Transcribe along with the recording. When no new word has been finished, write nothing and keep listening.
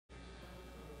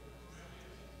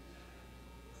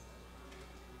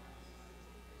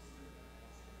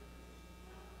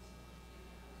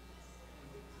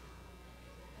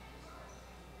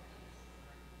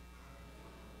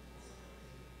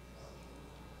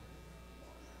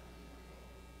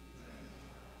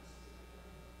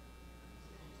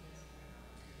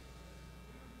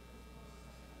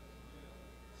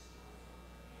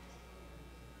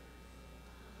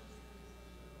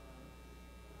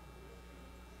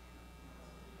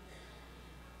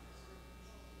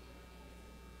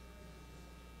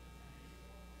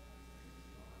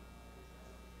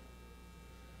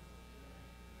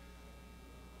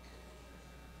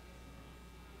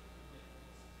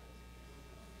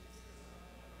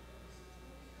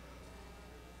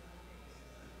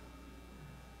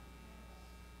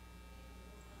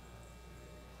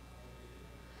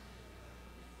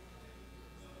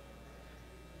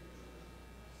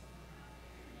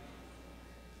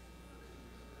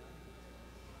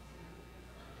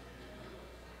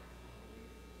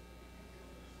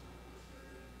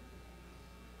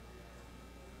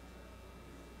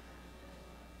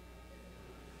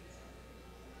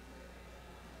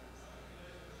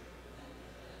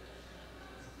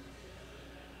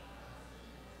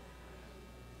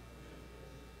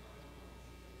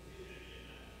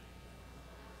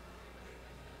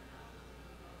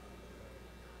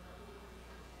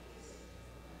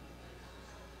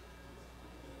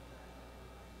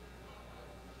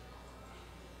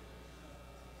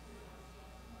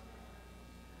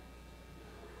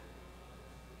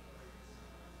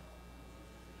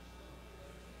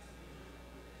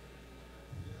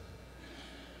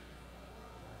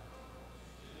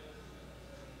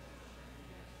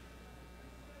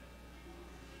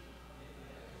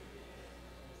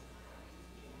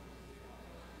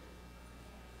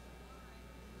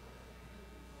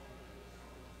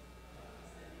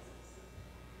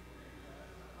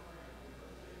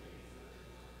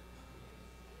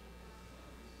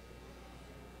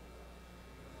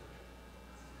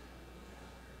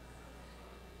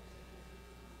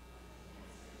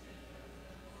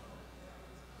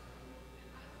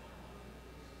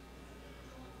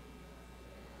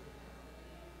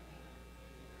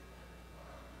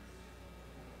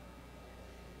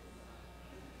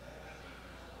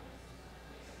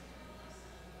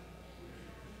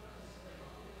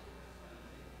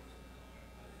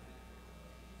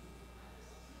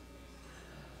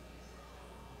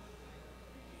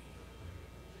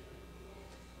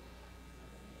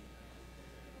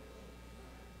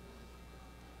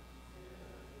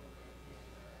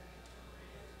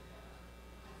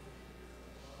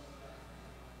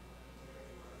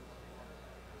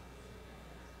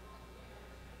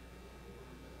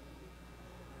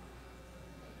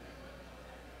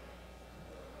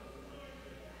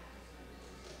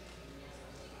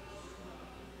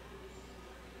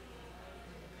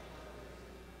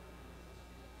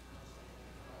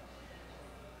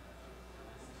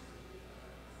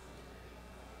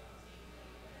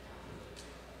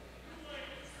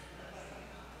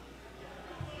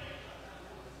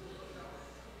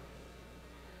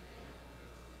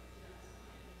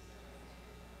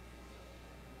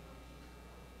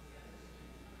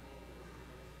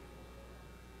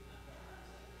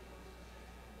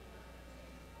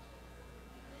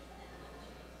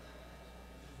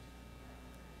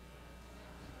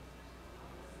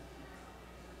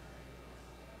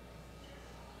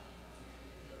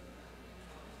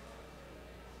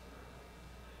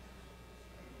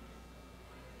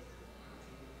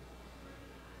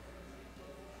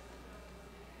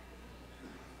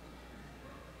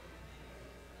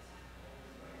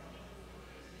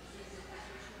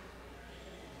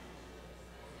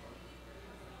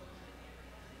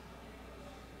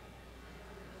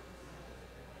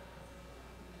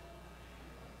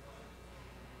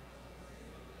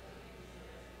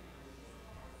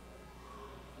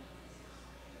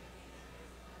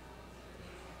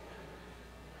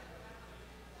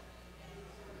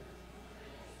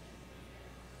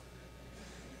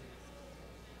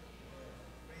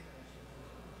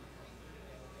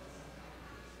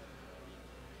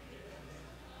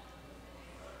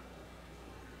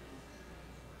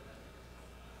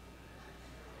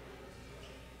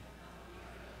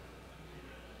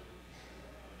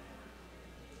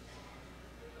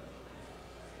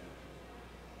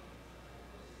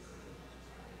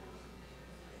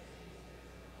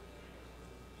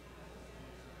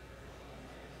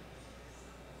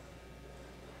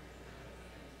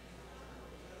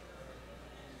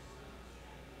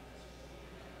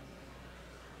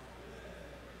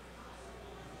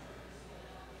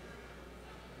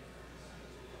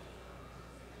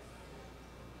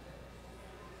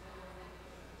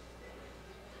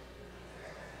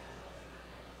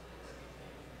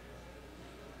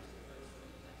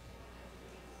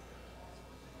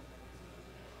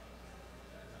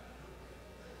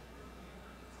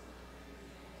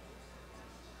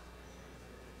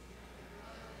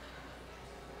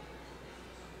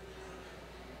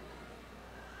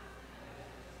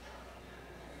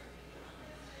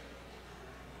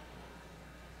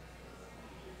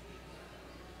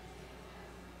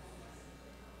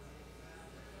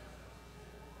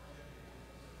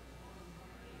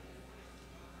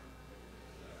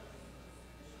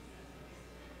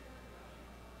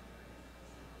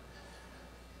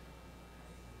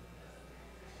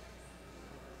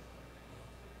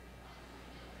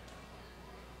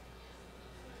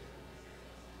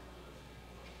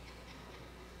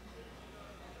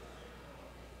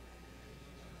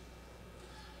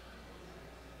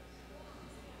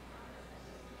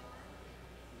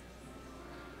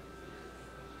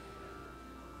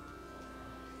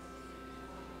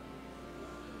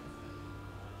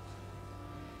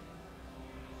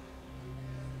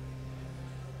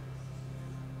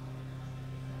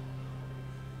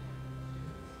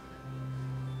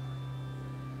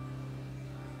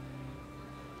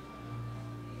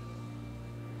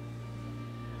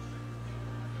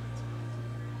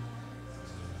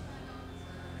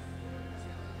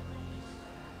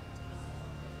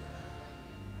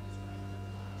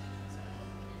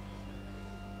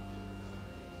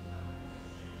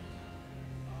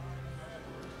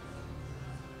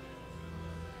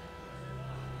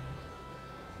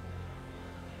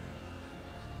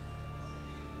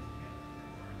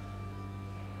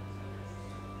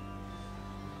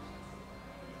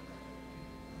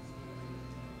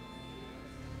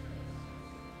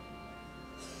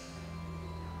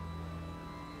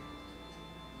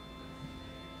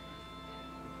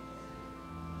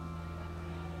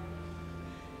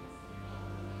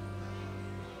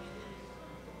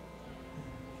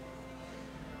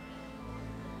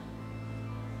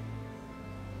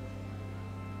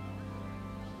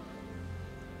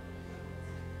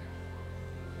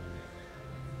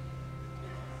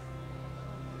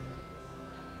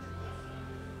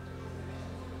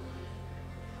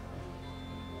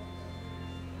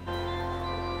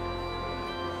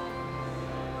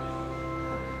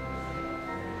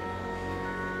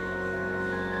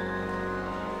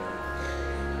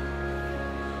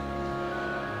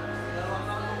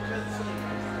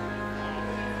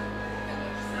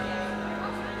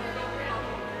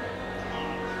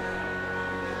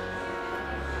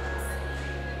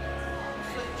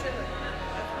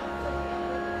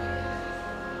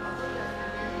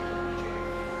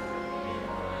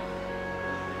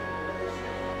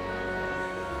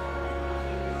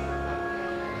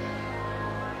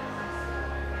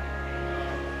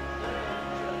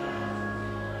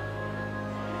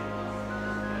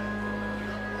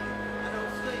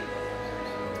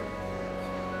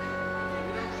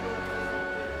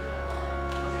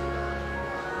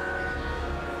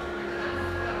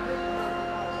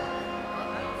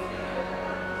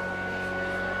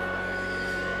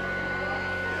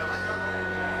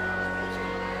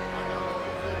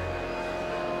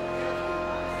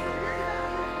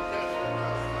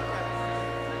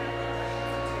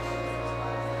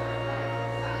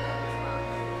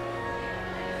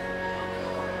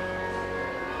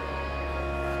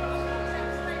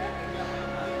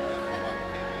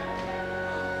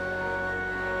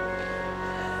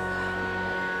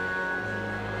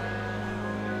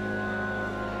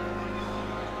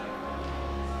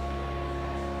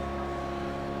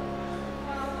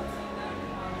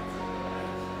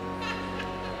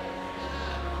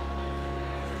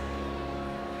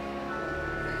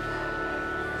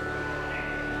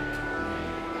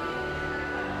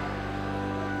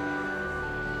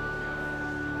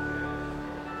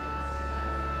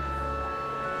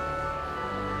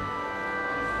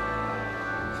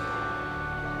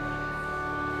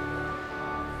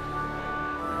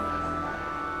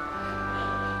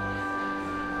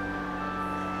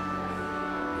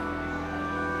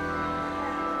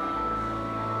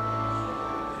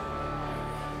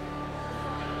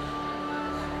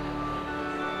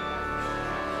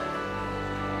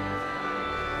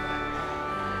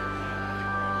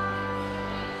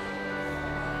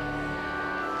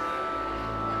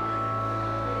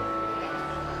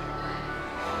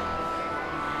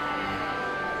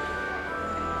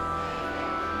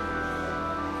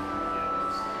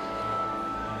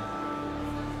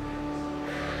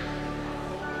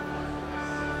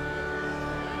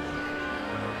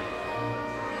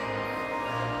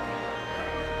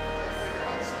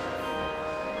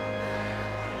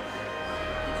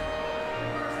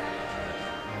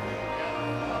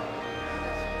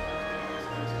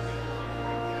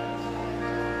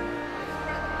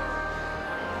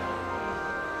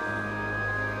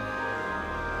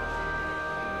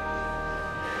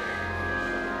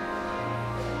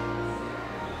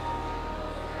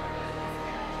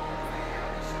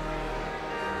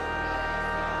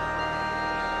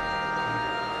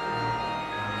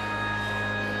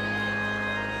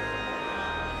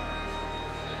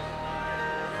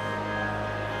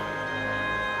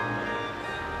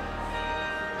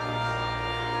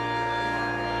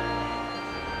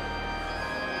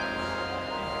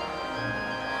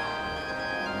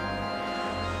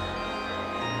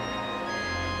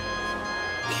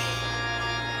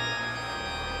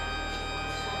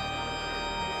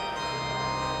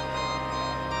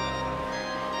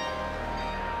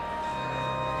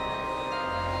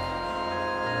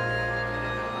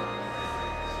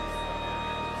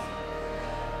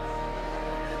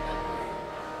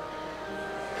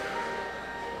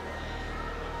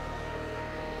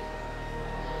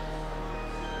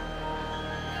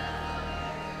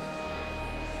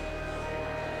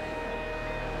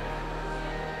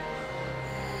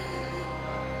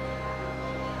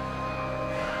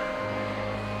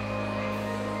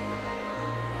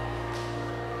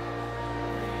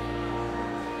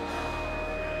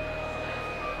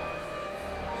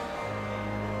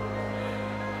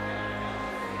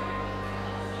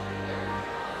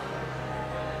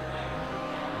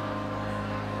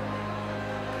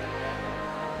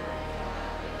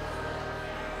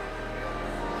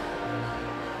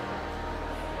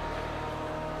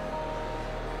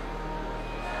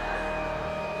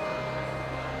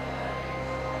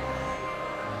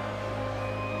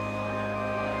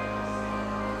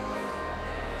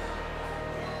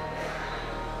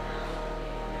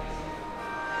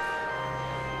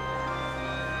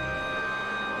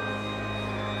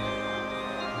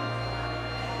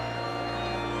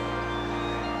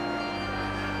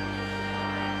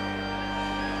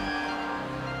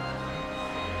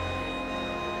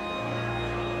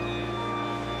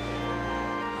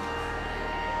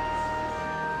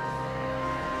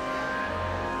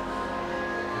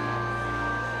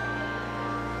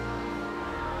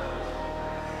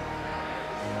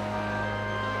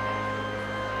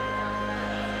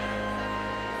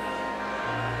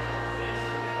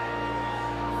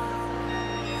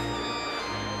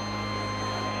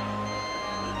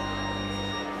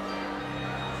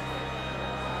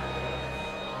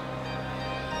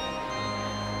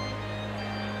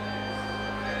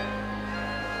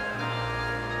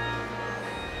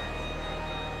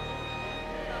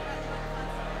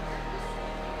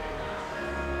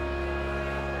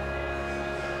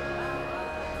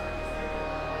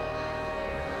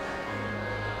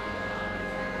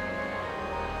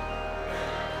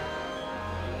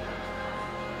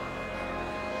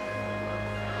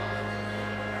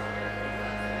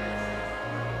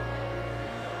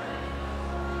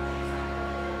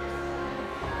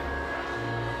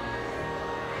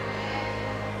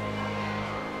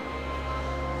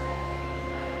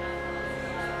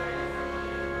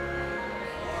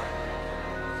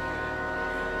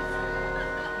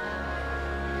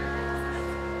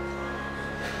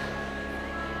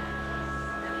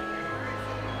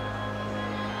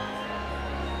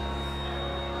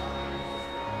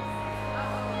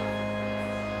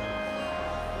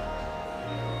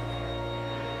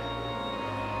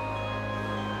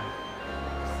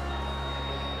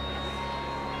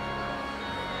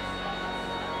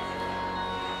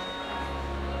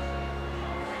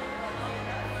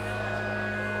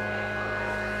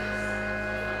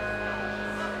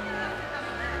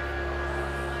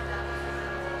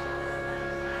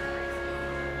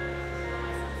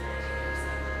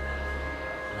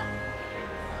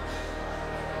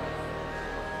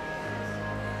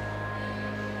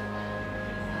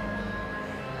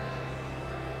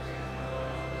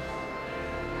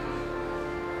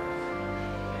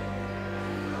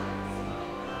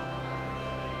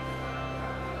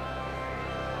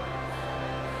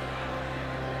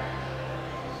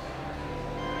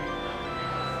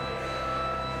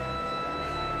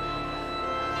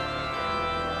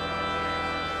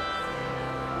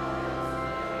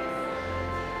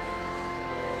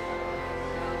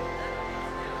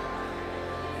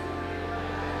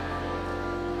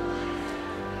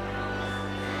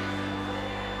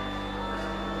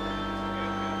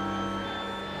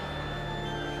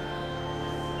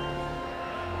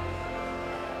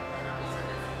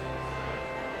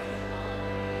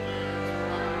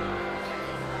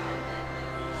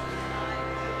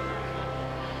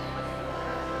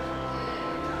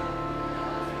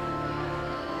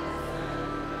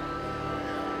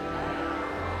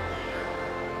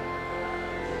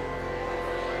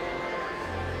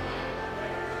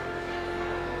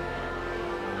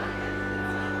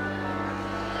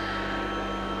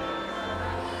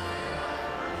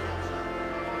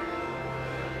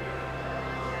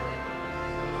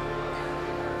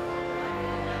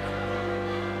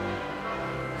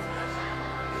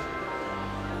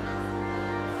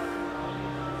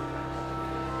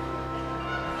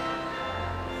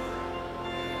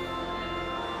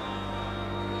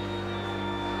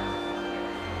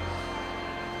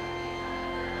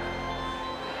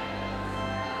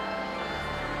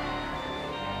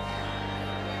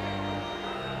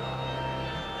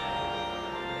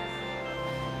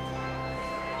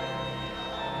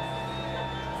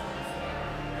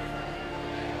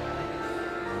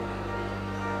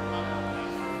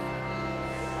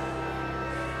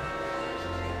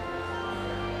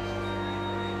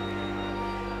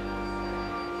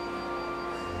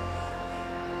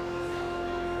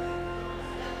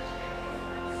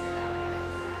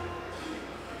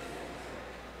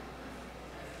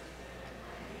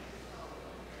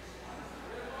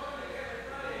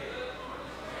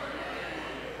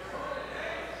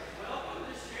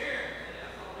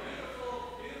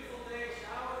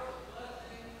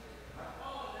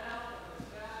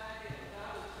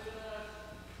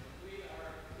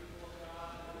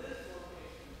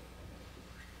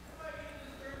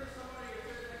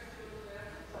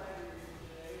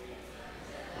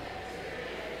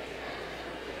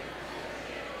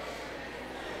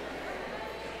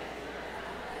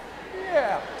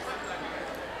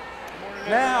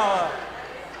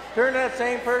turn to that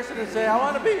same person and say, I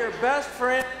want to be your best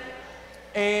friend,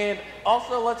 and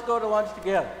also let's go to lunch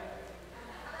together.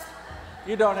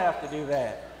 You don't have to do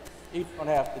that. You don't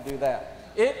have to do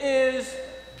that. It is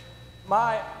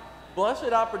my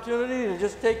blessed opportunity to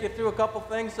just take you through a couple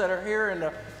things that are here in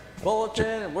the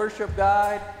bulletin and worship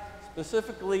guide,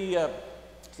 specifically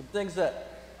some things that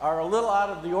are a little out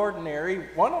of the ordinary.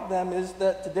 One of them is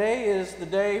that today is the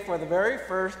day for the very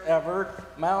first ever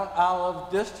Mount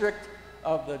Olive District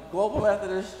of the Global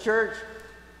Methodist Church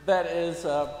that is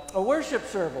a worship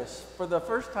service. For the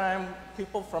first time,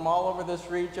 people from all over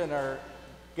this region are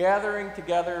gathering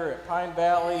together at Pine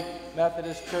Valley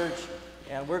Methodist Church,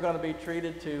 and we're going to be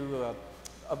treated to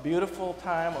a beautiful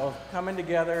time of coming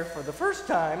together for the first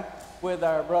time with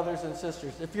our brothers and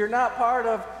sisters. If you're not part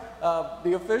of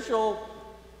the official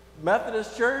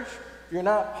Methodist Church, you're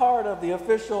not part of the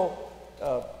official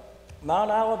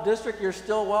Mount Olive District, you're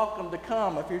still welcome to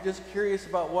come. If you're just curious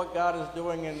about what God is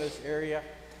doing in this area,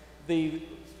 the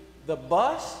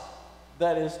bus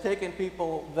that is taking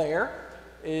people there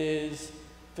is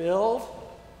filled.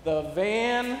 The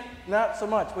van, not so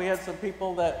much. We had some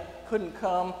people that couldn't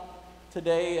come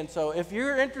today, and so if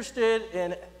you're interested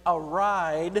in a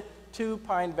ride to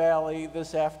Pine Valley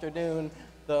this afternoon,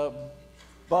 the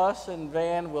bus and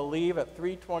van will leave at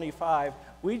 3:25.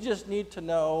 We just need to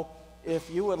know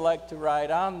if you would like to ride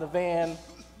on the van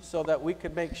so that we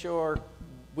could make sure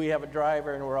we have a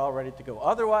driver and we're all ready to go.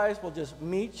 Otherwise, we'll just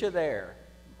meet you there.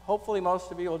 Hopefully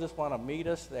most of you will just want to meet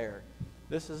us there.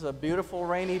 This is a beautiful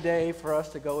rainy day for us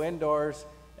to go indoors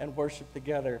and worship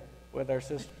together with our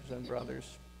sisters and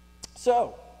brothers.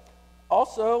 So,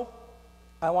 also,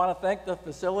 I want to thank the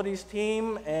facilities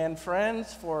team and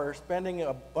friends for spending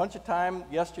a bunch of time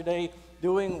yesterday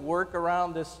doing work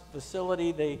around this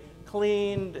facility. They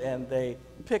cleaned and they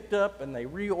picked up and they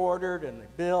reordered and they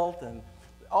built and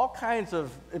all kinds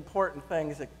of important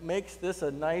things that makes this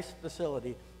a nice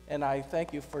facility. And I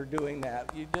thank you for doing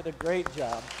that. You did a great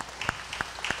job.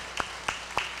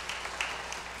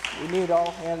 We need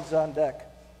all hands on deck.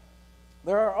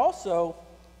 There are also,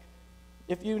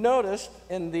 if you noticed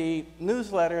in the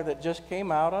newsletter that just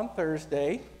came out on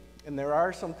Thursday, and there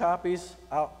are some copies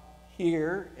out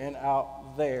here and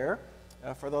out there,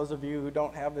 for those of you who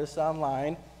don't have this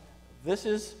online, this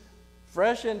is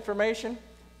fresh information.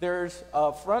 There's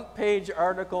a front page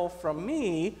article from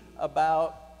me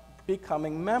about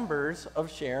becoming members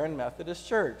of Sharon Methodist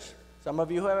Church. Some of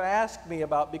you have asked me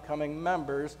about becoming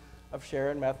members of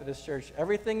Sharon Methodist Church.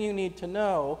 Everything you need to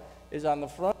know is on the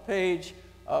front page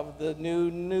of the new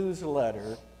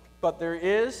newsletter. But there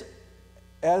is,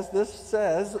 as this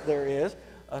says, there is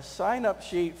a sign-up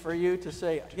sheet for you to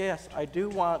say, yes, I do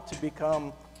want to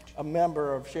become a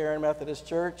member of Sharon Methodist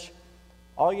Church.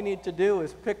 All you need to do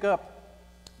is pick up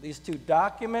these two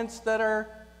documents that are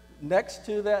next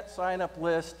to that sign-up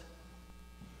list.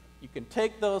 You can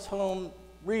take those home,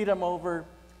 read them over.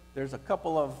 There's a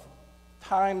couple of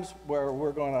times where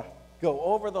we're going to go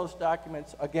over those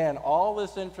documents. Again, all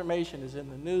this information is in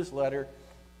the newsletter.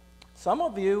 Some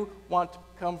of you want to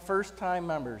become first-time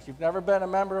members. You've never been a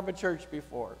member of a church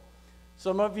before.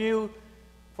 Some of you,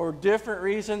 for different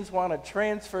reasons, want to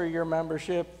transfer your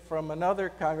membership from another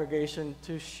congregation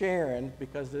to Sharon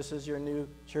because this is your new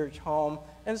church home.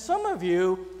 And some of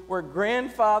you were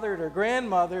grandfathered or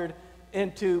grandmothered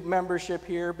into membership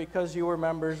here because you were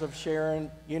members of Sharon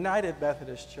United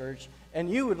Methodist Church, and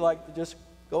you would like to just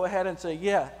go ahead and say,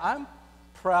 yeah, I'm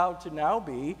proud to now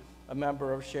be a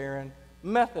member of Sharon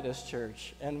Methodist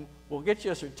Church, and we'll get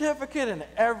you a certificate and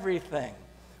everything.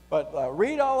 But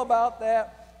read all about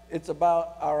that. It's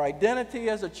about our identity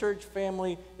as a church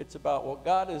family. It's about what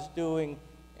God is doing,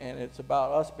 and it's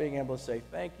about us being able to say,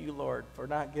 thank you, Lord, for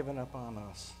not giving up on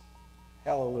us.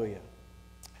 Hallelujah.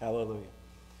 Hallelujah.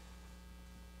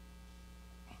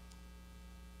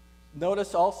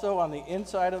 Notice also on the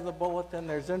inside of the bulletin,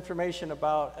 there's information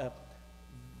about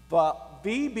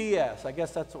VBS. I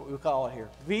guess that's what we call it here.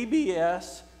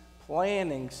 VBS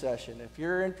planning session. If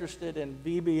you're interested in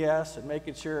VBS and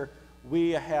making sure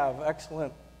we have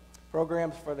excellent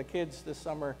programs for the kids this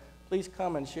summer, please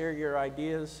come and share your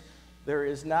ideas. There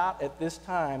is not at this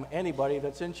time anybody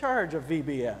that's in charge of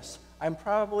VBS. I'm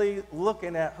probably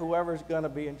looking at whoever's going to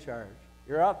be in charge.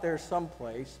 You're out there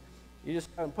someplace. You just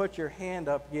haven't put your hand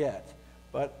up yet.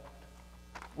 But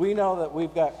we know that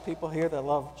we've got people here that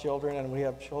love children, and we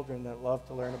have children that love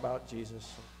to learn about Jesus.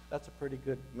 So that's a pretty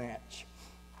good match.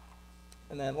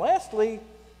 And then lastly,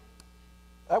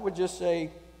 I would just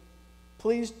say,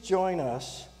 please join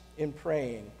us in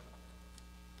praying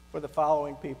for the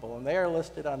following people. And they are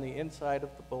listed on the inside of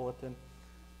the bulletin.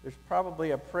 There's probably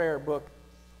a prayer book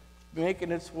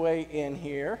making its way in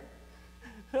here.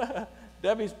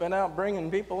 Debbie's been out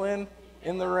bringing people in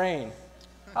the rain.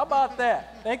 How about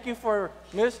that? Thank you for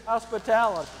Miss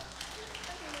Hospitality.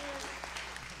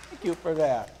 Thank you for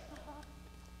that.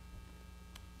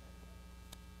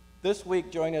 This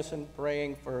week, join us in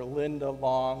praying for Linda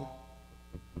Long,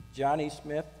 Johnny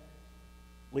Smith,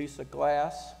 Lisa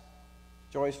Glass,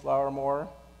 Joyce Lauermore,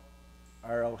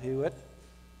 R.L. Hewitt,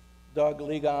 Doug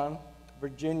Ligon,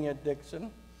 Virginia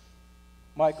Dixon,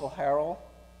 Michael Harrell,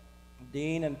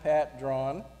 Dean and Pat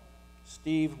Drawn,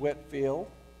 Steve Whitfield,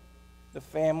 the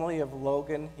family of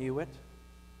Logan Hewitt,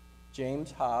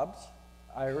 James Hobbs,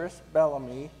 Iris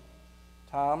Bellamy,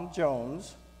 Tom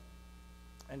Jones,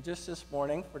 and just this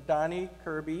morning for Donnie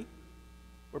Kirby,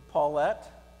 where Paulette is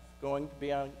going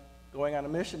on a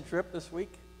mission trip this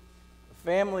week, the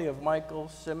family of Michael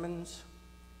Simmons,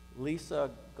 Lisa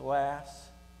Glass,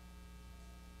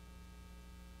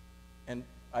 and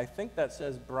I think that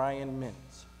says Brian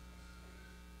Mintz.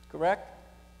 Correct?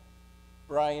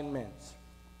 Brian Mintz.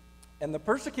 And the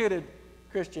persecuted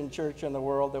Christian church in the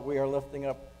world that we are lifting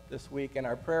up this week, and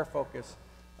our prayer focus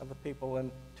of the people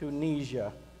in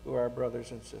Tunisia who are our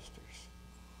brothers and sisters.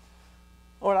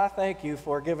 Lord, I thank you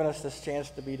for giving us this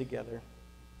chance to be together.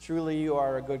 Truly, you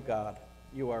are a good God.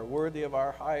 You are worthy of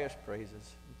our highest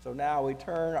praises. So now we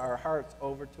turn our hearts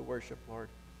over to worship, Lord,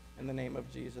 in the name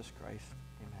of Jesus Christ.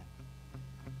 Amen.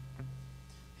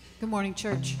 Good morning,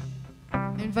 church.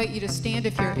 I invite you to stand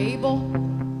if you're able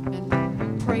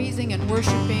and praising and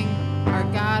worshiping our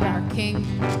God, our King.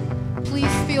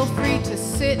 Please feel free to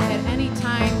sit at any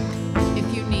time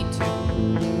if you need to.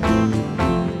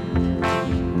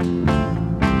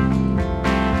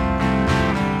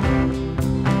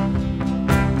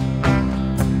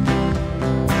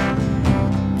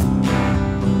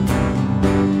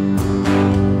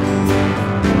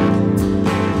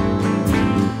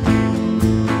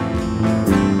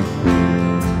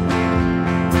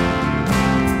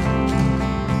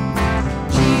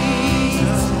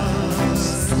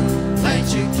 Jesus,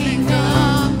 let your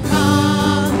kingdom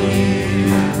come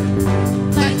here.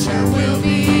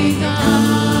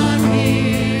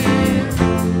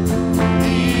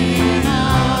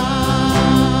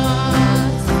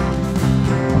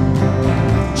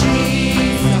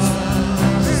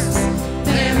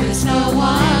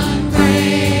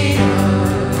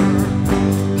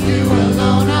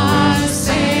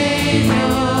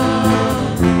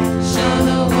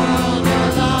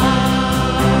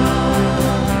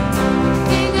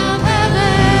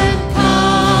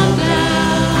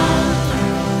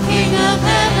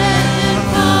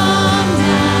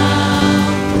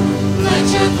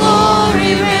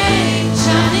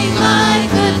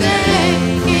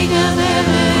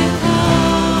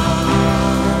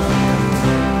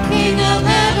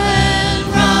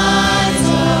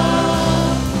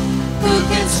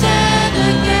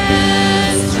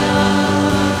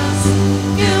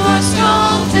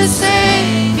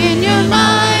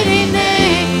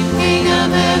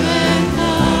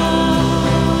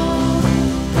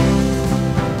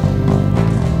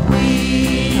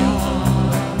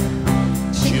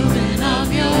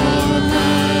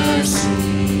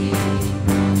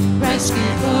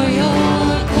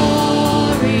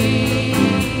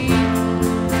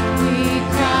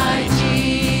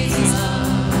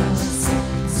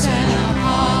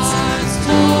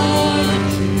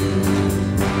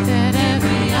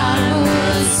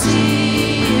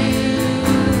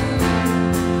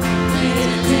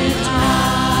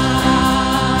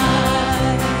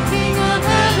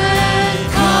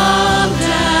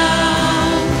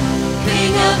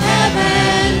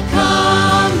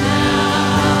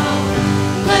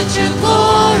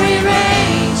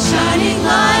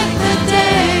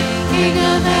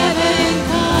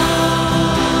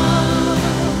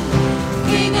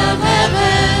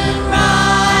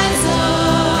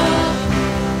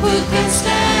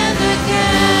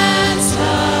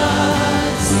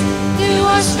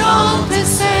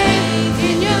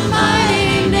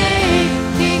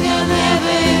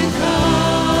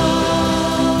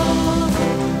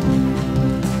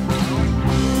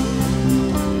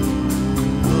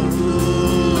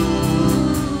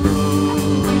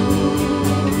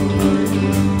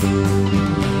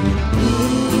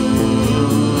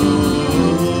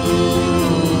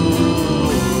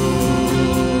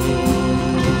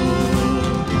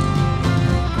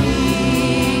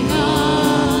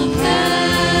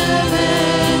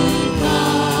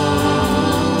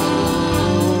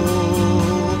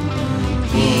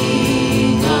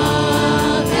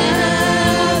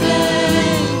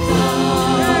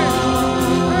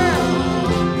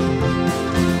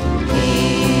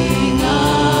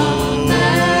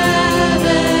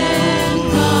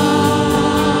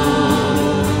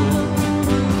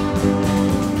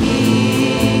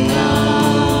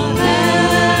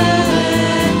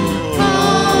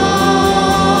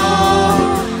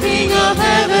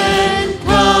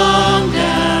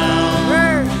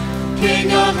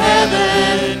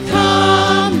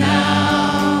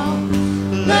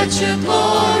 your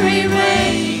glory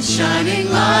reign, shining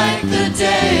like the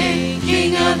day.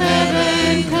 King of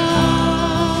heaven,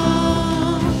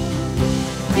 come.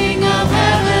 King of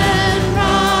heaven,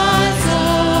 rise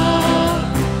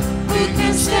up. Who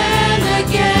can stand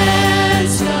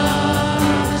against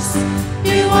us?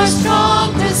 You are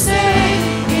strong to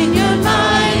save in your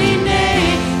mighty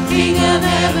name. King of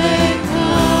heaven,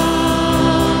 come.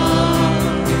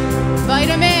 Invite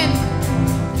him in.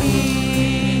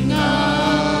 King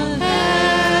of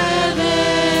heaven,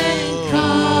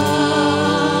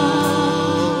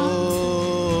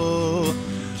 come.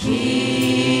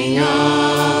 King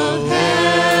of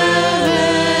heaven,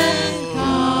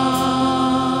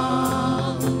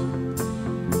 come.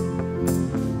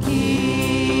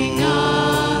 King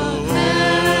of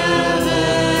heaven,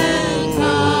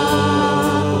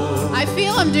 come. I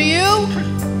feel him, do you?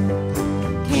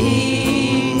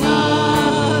 King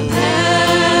of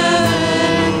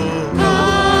heaven,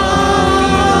 come.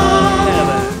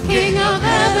 King of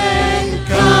heaven,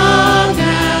 come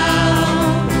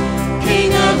down.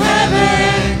 King of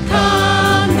heaven,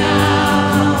 come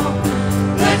now.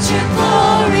 Let your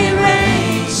glory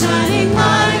reign, shining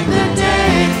like the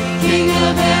day. King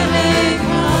of heaven,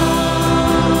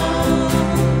 come.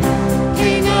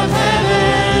 King of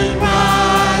heaven,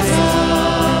 rise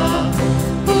up.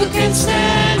 Who can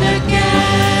stand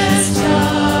against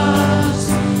us?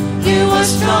 You are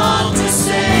strong to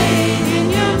save in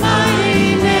your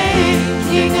mighty name.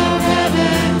 King of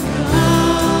heaven,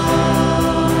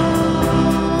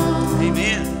 come.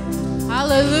 Amen.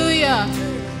 Hallelujah.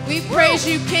 We praise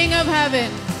you, King of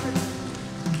heaven.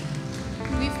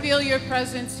 We feel your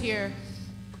presence here.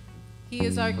 He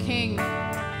is our King.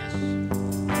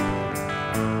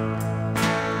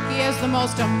 He has the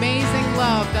most amazing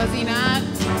love, does he not?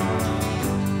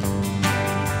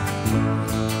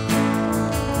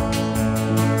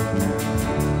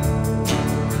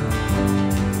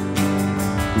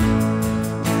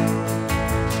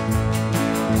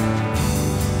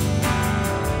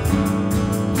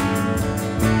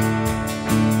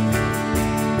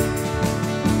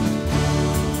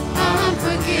 I'm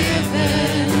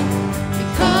forgiven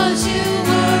because you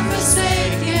were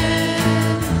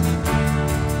forsaken.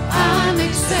 I'm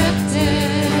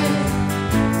accepted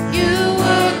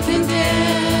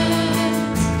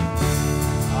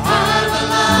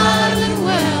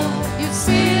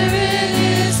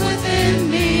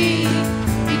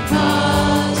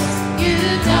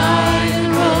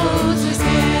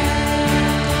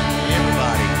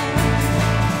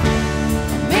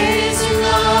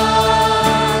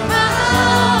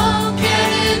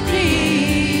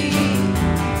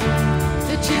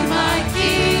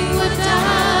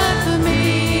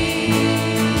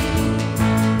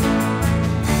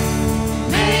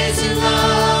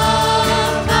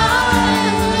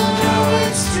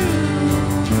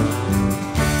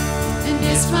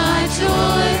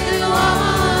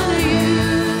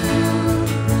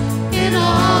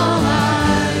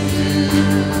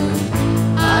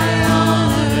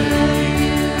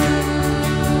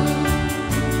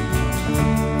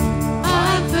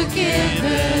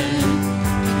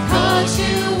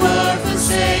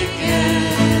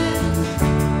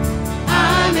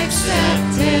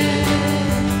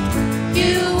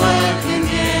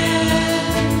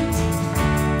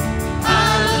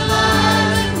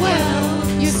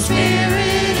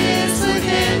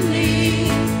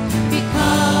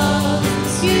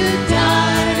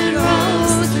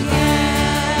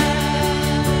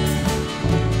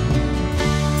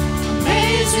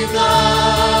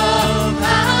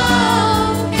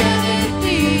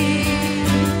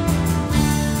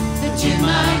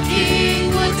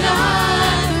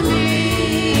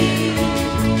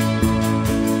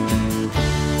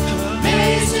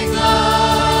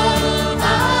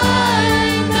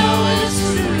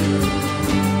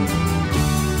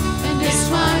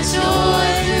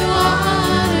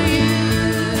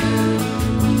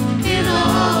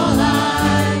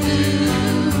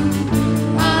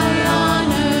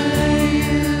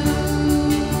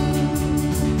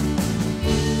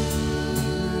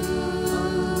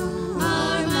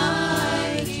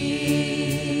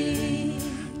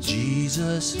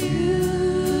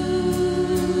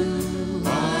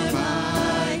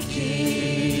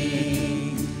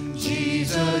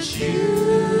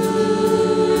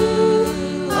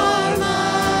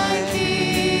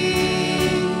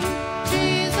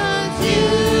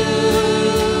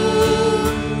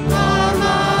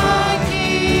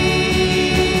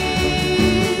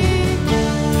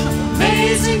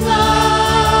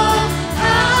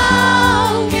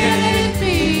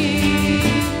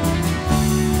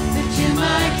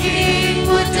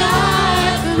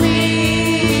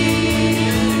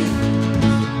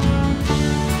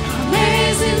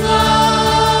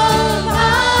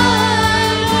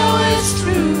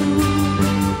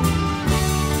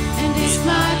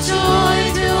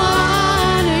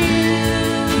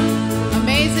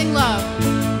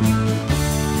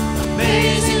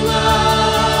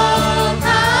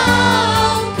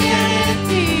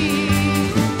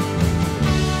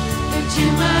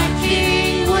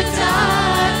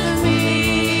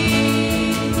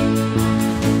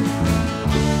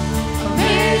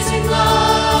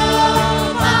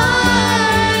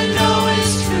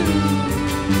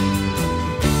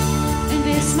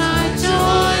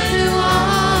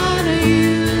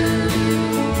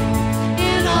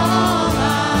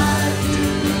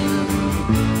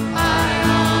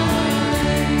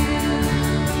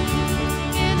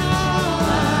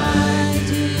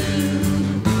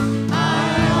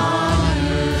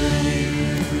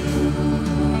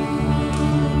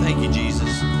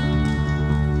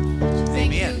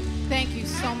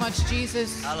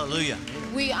Jesus. Hallelujah.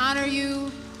 We honor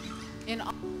you in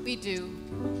all we do.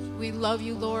 We love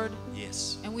you, Lord,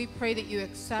 Yes. and we pray that you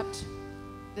accept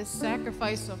this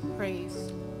sacrifice of praise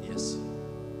Yes.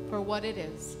 for what it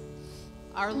is,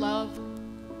 our love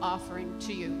offering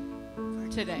to you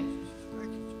today.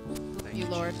 Thank You,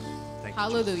 Lord. Jesus. Thank you,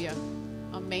 Hallelujah.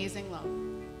 Amazing love.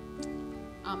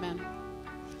 Amen.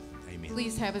 Jesus. Amen.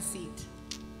 Please have a seat.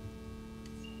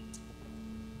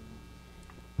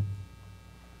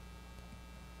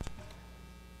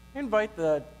 Invite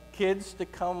the kids to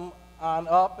come on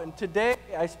up. And today,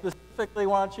 I specifically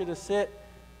want you to sit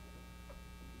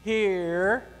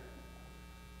here.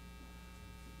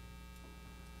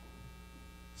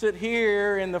 Sit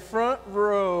here in the front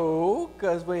row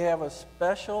because we have a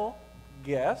special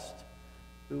guest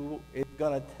who is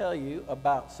going to tell you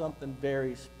about something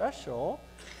very special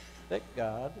that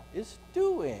God is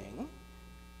doing.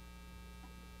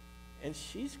 And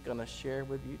she's going to share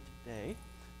with you today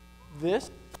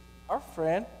this, our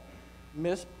friend,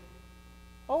 Miss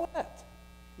Paulette.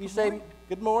 You say,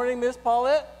 good morning, Miss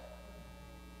Paulette?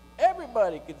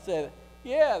 Everybody can say that.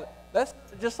 Yeah, that's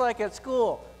just like at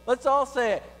school. Let's all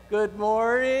say it. Good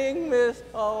morning, Miss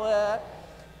Paulette.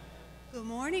 Good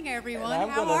morning, And everyone. I'm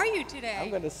How gonna- are you today? I'm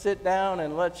going to sit down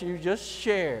and let you just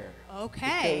share.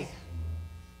 Okay.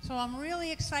 So I'm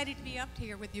really excited to be up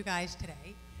here with you guys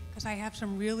today because I have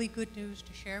some really good news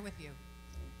to share with you.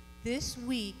 This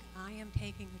week, I am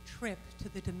taking a trip to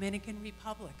the Dominican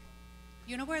Republic.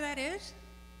 You know where that is?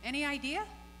 Any idea?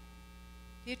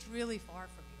 It's really far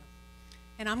from here.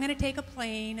 And I'm going to take a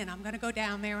plane, and I'm going to go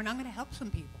down there, and I'm going to help some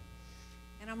people.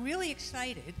 And I'm really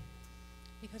excited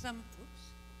because I'm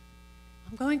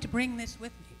going to bring this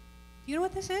with me. Do you know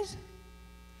what this is?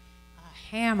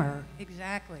 A hammer,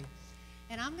 exactly.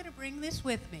 And I'm going to bring this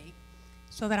with me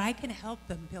so that I can help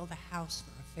them build a house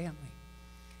for a family.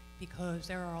 Because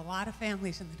there are a lot of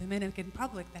families in the Dominican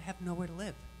Republic that have nowhere to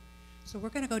live. So we're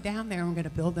going to go down there and we're going to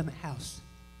build them a house.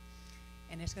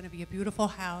 And it's going to be a beautiful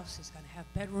house. It's going to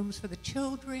have bedrooms for the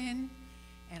children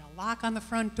and a lock on the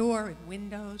front door and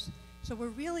windows. So we're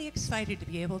really excited to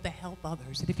be able to help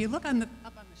others. And if you look up on the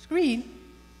screen,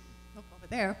 look over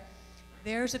there,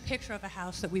 there's a picture of a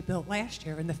house that we built last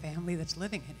year and the family that's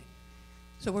living in it.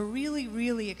 So we're really,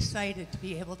 really excited to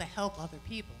be able to help other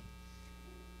people.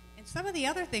 And some of the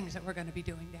other things that we're going to be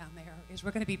doing down there is we're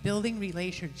going to be building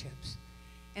relationships.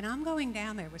 And I'm going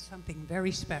down there with something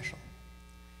very special.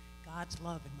 God's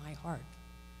love in my heart.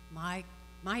 My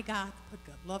God put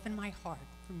love in my heart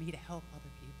for me to help other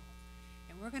people.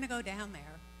 And we're going to go down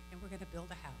there and we're going to build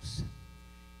a house.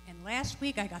 And last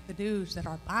week I got the news that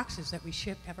our boxes that we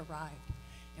shipped have arrived.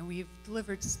 And we've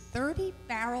delivered 30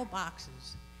 barrel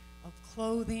boxes of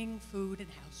clothing, food, and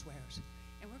housewares.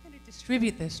 And we're going to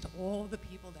distribute this to all the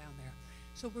people down there.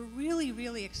 So we're really,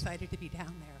 really excited to be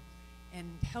down there and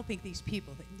helping these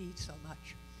people that need so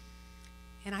much.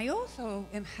 And I also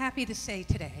am happy to say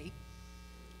today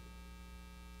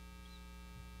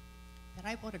that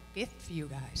I bought a gift for you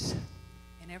guys.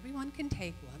 And everyone can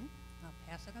take one. I'll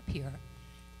pass it up here.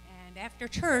 And after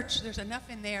church, there's enough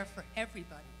in there for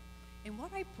everybody. And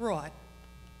what I brought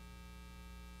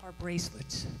are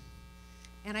bracelets.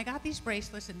 And I got these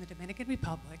bracelets in the Dominican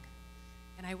Republic,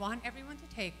 and I want everyone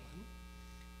to take one.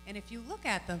 And if you look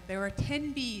at them, there are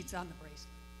 10 beads on the bracelet.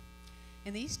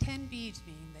 And these 10 beads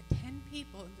mean that 10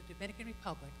 people in the Dominican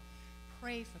Republic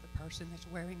pray for the person that's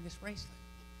wearing this bracelet.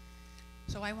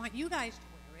 So I want you guys to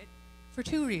wear it for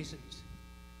 2 reasons.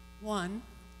 1,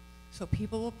 so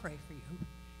people will pray for you.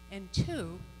 And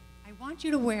 2, I want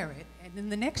you to wear it, and in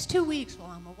the next 2 weeks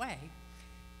while I'm away,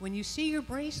 when you see your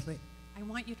bracelet, I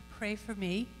want you to pray for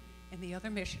me and the other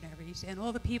missionaries and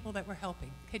all the people that we're helping.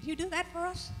 Could you do that for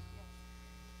us?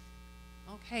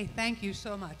 Yes. Okay, thank you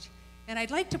so much. And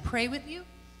I'd like to pray with you.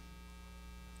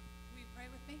 Will you pray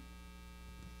with me?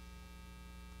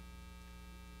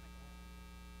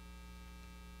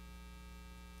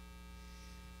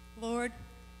 Lord,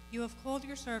 you have called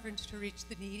your servants to reach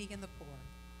the needy and the poor,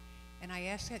 and I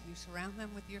ask that you surround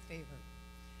them with your favor.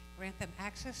 Grant them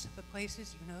access to the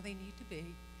places you know they need to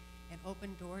be, and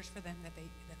open doors for them that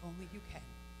only you can.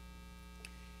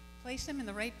 Place them in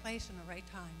the right place and the right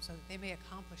time so that they may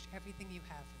accomplish everything you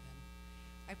have for them.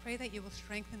 I pray that you will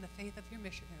strengthen the faith of your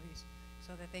missionaries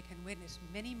so that they can witness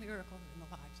many miracles in the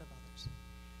lives of others.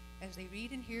 As they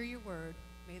read and hear your word,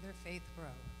 may their faith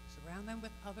grow. Surround them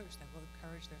with others that will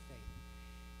encourage their faith.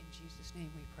 In Jesus'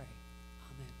 name we pray.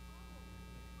 Amen.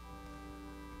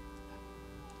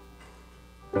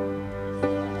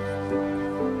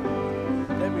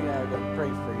 Debbie and I are going to pray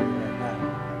for you right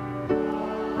now.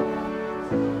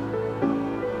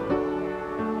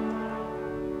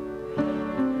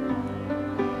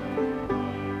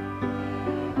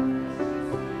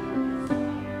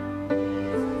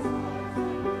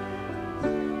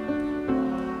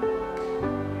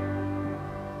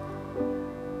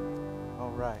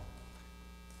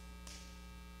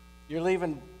 You're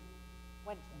leaving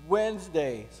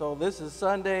Wednesday. So this is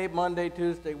Sunday, Monday,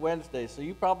 Tuesday, Wednesday. So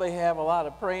you probably have a lot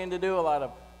of praying to do, a lot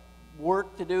of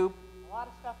work to do, A lot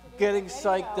of stuff to do. getting Ready to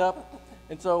psyched go. up.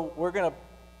 And so we're going to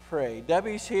pray.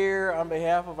 Debbie's here on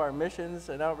behalf of our missions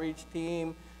and outreach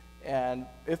team. And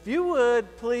if you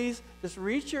would, please just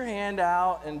reach your hand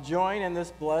out and join in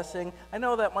this blessing. I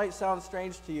know that might sound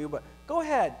strange to you, but go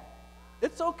ahead.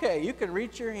 It's okay. You can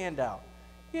reach your hand out.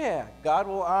 Yeah, God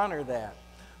will honor that.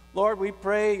 Lord, we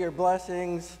pray your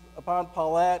blessings upon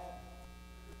Paulette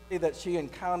that she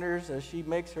encounters as she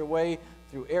makes her way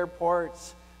through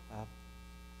airports,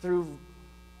 through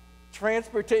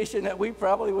transportation that we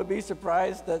probably would be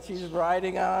surprised that she's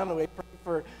riding on. We pray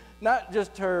for not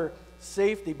just her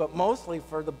safety, but mostly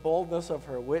for the boldness of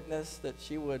her witness, that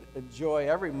she would enjoy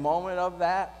every moment of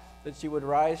that she would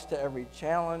rise to every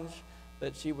challenge,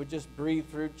 that she would just breathe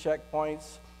through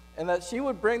checkpoints, and that she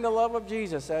would bring the love of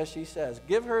Jesus, as she says.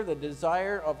 Give her the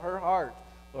desire of her heart,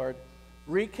 Lord.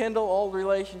 Rekindle old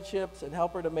relationships and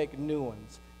help her to make new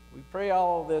ones. We pray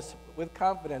all of this with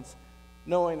confidence,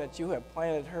 knowing that you have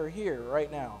planted her here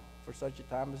right now for such a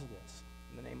time as this.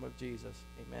 In the name of Jesus,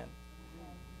 amen.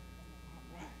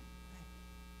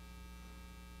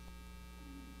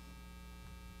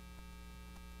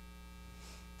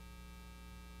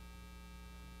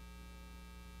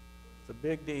 It's a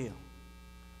big deal.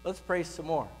 Let's pray some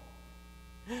more.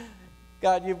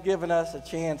 God, you've given us a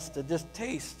chance to just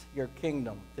taste your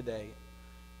kingdom today.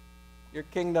 Your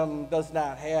kingdom does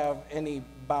not have any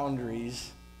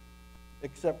boundaries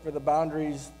except for the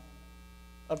boundaries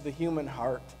of the human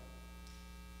heart.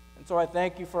 And so I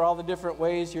thank you for all the different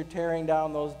ways you're tearing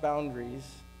down those boundaries,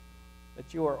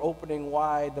 that you are opening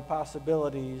wide the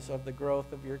possibilities of the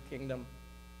growth of your kingdom.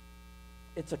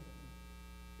 It's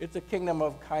a kingdom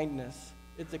of kindness.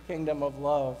 It's a kingdom of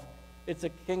love. It's a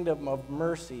kingdom of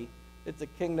mercy. It's a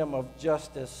kingdom of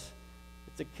justice.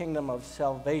 It's a kingdom of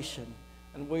salvation.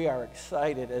 And we are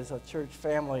excited as a church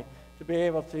family to be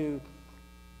able to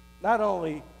not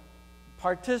only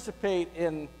participate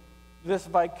in this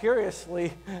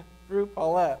vicariously through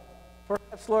Paulette.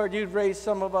 Perhaps, Lord, you'd raise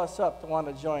some of us up to want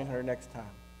to join her next time.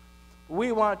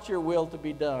 We want your will to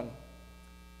be done.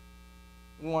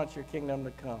 We want your kingdom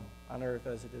to come on earth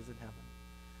as it is in heaven.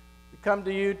 We come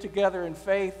to you together in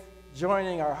faith,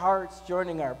 joining our hearts,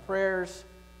 joining our prayers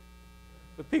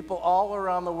with people all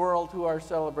around the world who are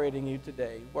celebrating you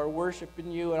today, who are worshiping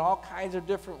you in all kinds of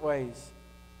different ways.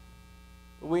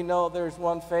 But we know there's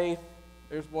one faith,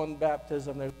 there's one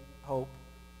baptism, there's hope,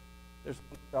 there's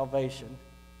one salvation.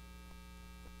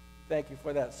 Thank you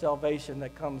for that salvation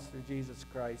that comes through Jesus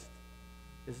Christ,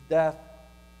 his death,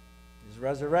 his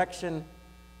resurrection,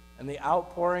 and the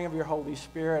outpouring of your Holy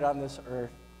Spirit on this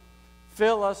earth.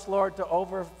 Fill us, Lord, to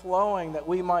overflowing, that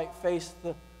we might face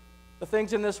the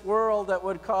things in this world that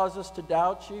would cause us to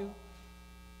doubt you,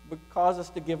 would cause us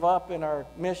to give up in our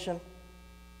mission.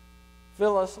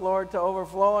 Fill us, Lord, to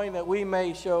overflowing, that we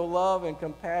may show love and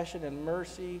compassion and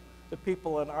mercy to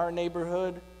people in our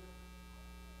neighborhood,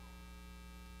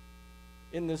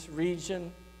 in this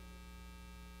region,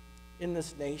 in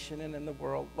this nation, and in the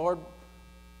world. Lord,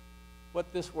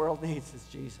 what this world needs is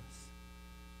Jesus.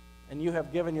 And you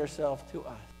have given yourself to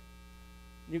us.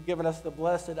 You've given us the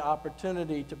blessed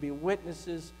opportunity to be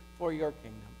witnesses for your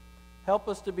kingdom. Help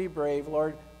us to be brave,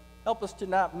 Lord. Help us to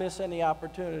not miss any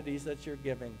opportunities that you're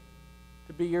giving,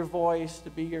 to be your voice, to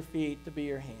be your feet, to be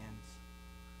your hands.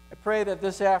 I pray that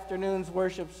this afternoon's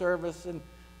worship service in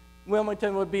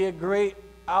Wilmington would be a great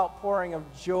outpouring of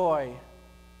joy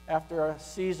after a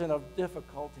season of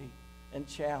difficulty and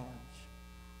challenge.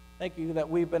 Thank you that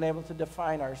we've been able to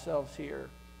define ourselves here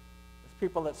as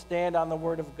people that stand on the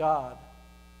Word of God.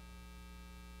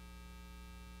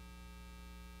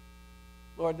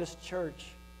 Lord, this church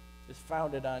is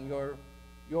founded on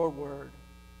your Word.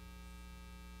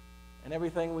 And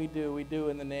everything we do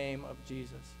in the name of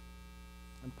Jesus,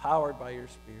 empowered by your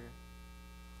Spirit.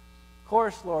 Of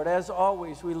course, Lord, as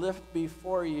always, we lift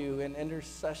before you in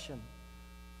intercession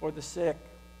for the sick,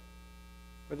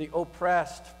 for the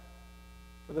oppressed,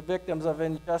 for the victims of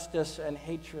injustice and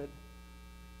hatred,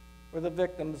 for the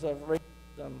victims of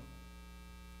racism,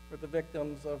 for the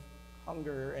victims of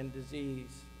hunger and disease,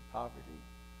 poverty.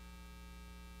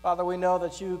 Father, we know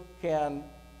that you can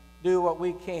do what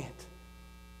we can't,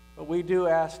 but we do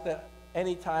ask that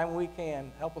anytime we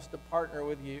can, help us to partner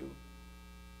with you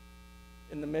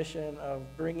in the mission of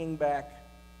bringing back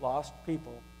lost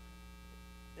people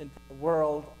into the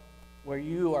world where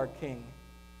you are King,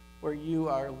 where you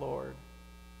are Lord,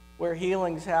 where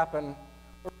healings happen,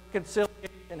 where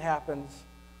reconciliation happens,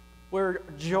 where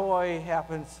joy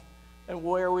happens, and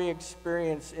where we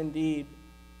experience indeed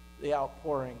the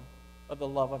outpouring of the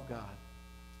love of God.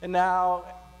 And now,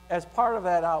 as part of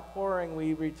that outpouring,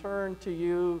 we return to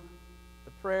you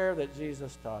the prayer that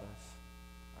Jesus taught us.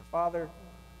 Our Father,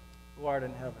 who art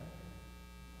in heaven,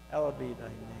 hallowed be thy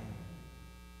name.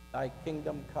 Thy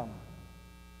kingdom come,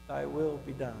 thy will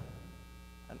be done,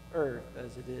 on earth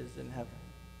as it is in heaven.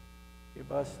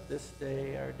 Give us this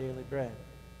day our daily bread,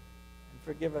 and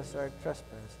forgive us our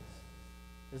trespasses,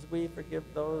 as we forgive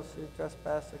those who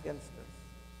trespass against us.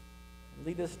 And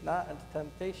lead us not into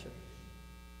temptation,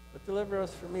 but deliver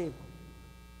us from evil.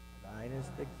 For thine is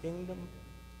the kingdom,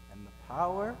 and the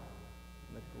power,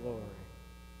 and the glory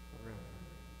forever.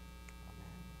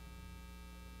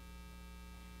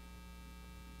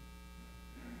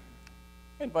 Amen.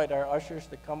 Invite our ushers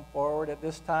to come forward at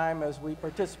this time as we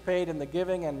participate in the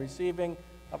giving and receiving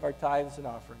of our tithes and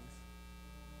offerings.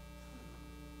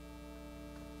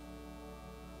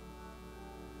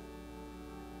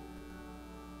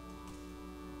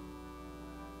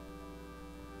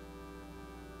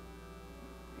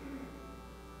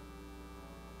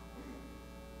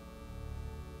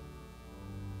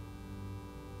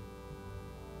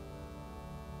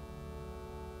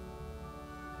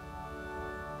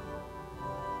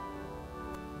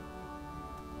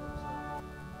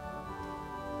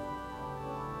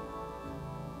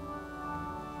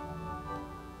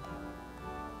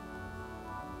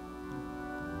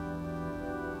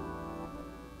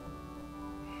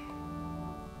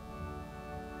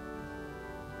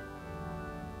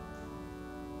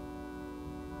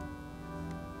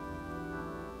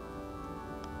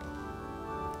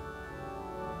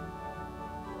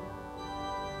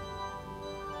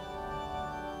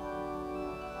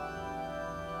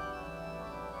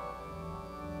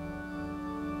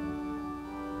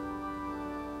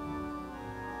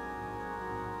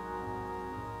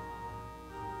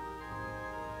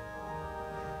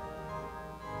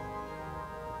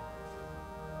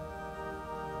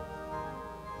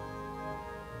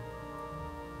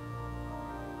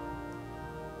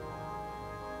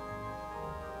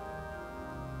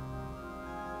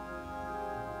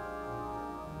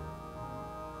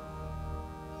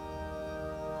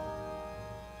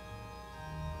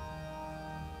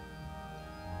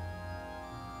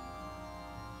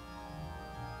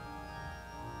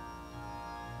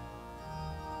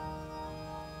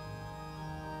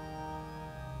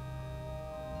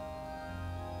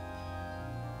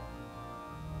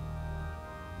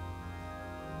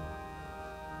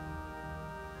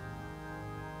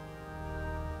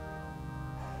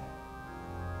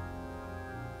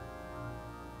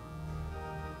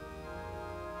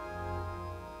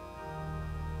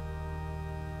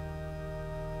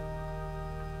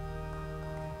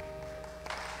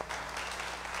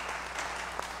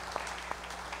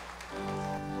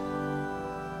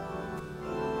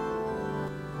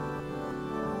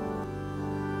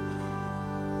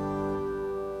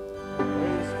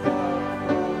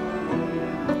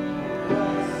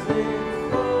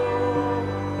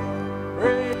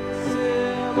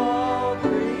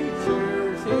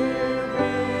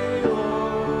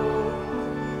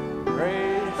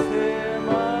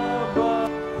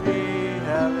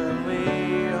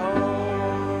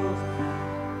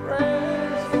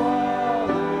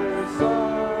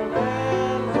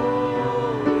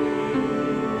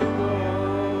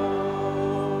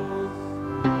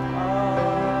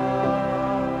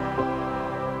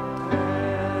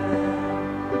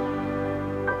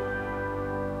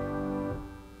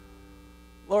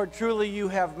 Lord, truly you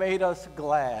have made us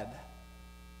glad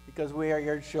because we are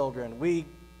your children. We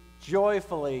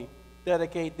joyfully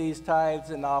dedicate these tithes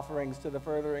and offerings to the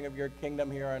furthering of your kingdom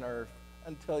here on earth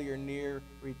until your near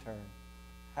return.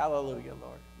 Hallelujah,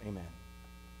 Lord. Amen.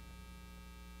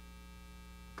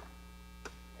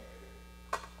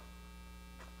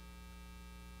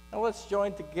 Now let's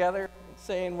join together in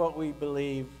saying what we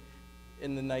believe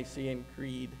in the Nicene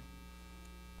Creed.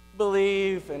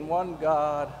 Believe in one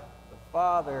God, the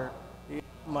Father, the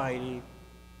Almighty,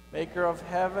 maker of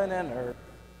heaven and earth,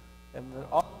 and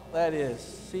all that is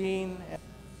seen and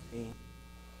unseen.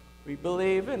 We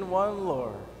believe in one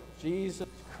Lord, Jesus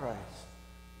Christ,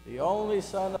 the only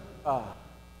Son of God,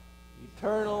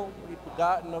 eternally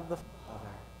begotten of the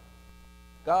Father,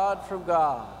 God from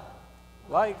God,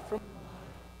 light from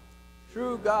light,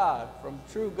 true God from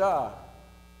true God,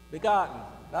 begotten,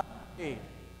 not made,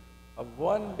 of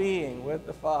one being with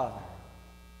the Father.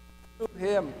 Through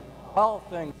him all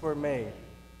things were made.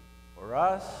 For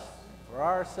us, for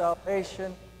our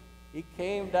salvation, he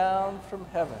came down from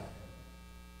heaven,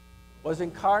 was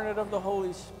incarnate of the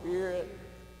Holy Spirit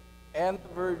and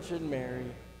the Virgin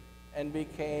Mary, and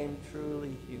became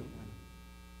truly human.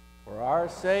 For our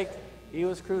sake, He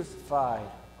was crucified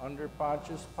under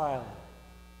Pontius Pilate.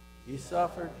 He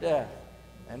suffered death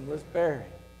and was buried.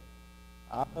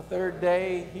 On the third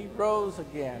day, he rose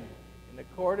again in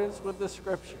accordance with the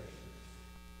Scriptures.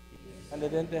 He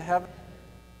ascended into heaven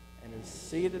and is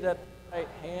seated at the right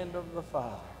hand of the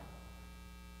Father.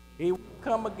 He will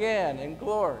come again in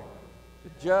glory to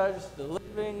judge the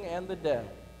living and the dead,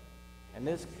 and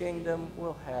his kingdom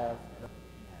will have no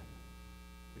end.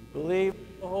 We believe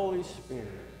in the Holy Spirit,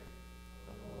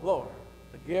 the Lord,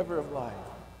 the giver of life,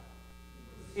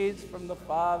 proceeds from the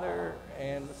Father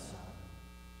and the Son.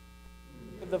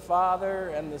 The Father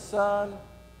and the Son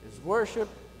is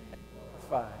worshiped and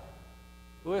glorified,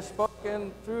 who has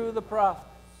spoken through the prophets.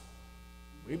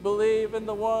 We believe in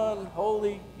the one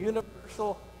holy,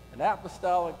 universal, and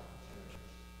apostolic Church.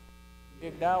 We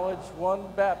acknowledge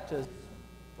one baptism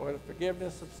for the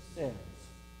forgiveness of sins.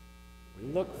 We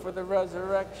look for the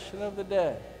resurrection of the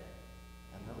dead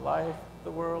and the life of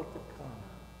the world to come.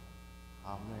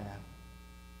 Amen.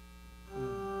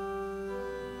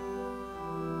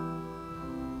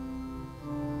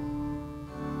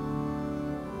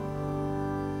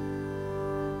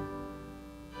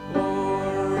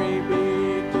 Glory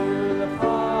be to the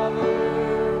Father,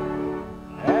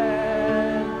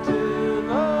 and to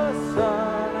the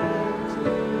Son, and to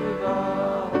the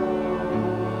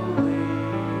Holy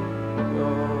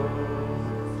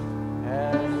Ghost,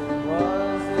 as it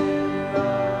was in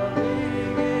the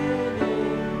beginning,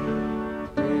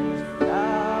 is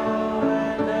now,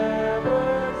 and ever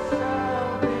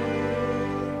shall be,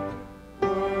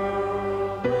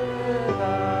 world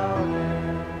without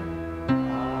end.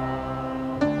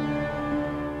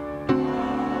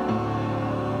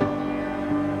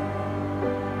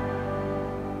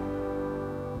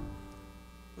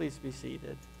 Please be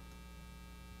seated.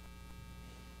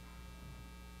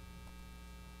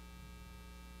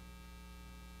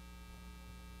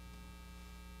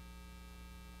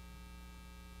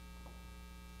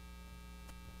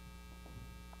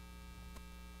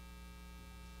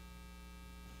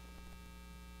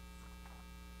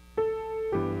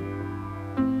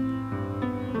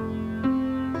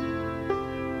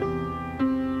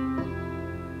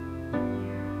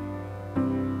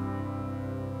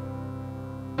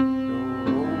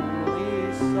 Your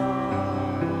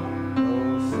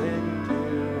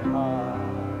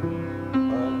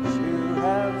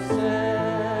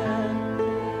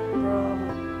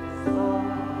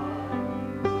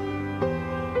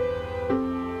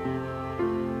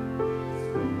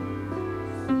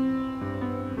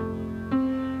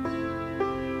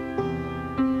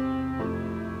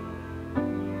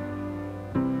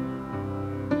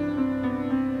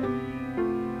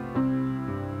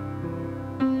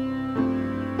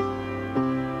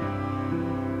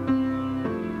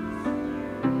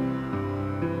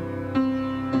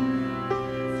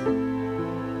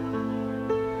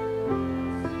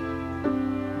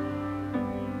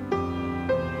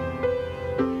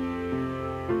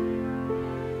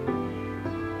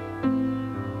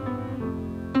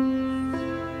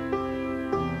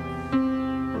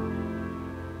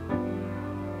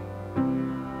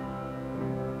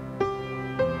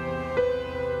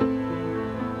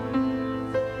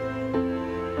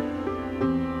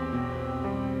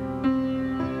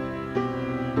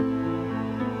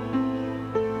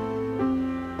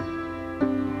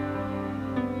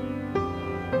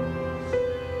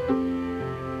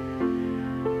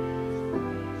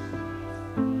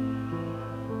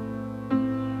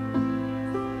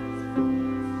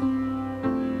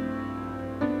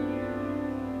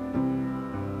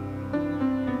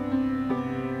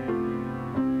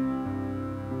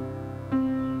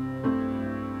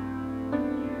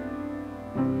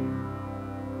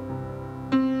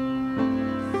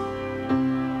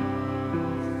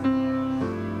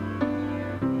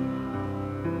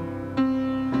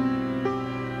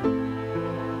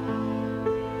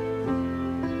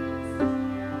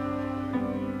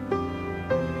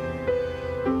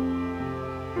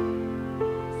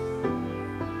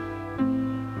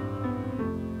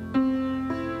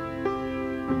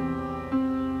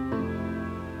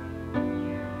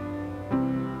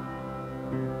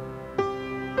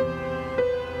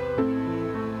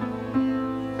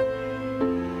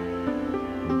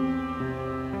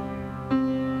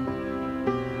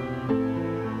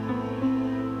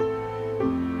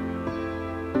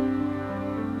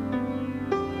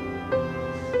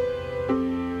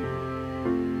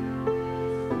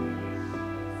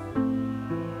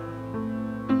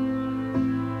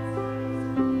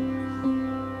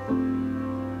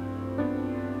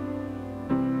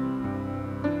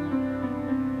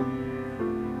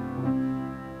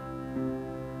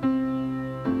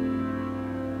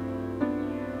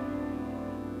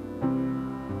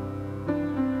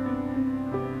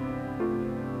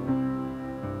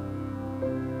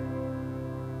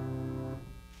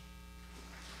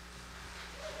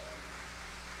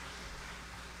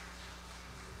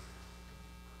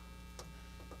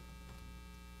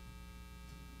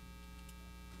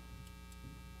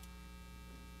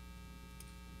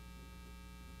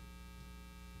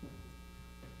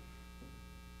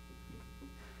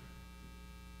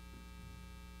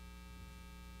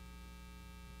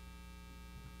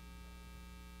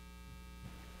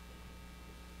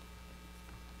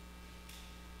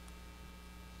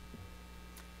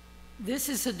This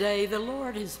is a day the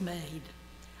Lord has made.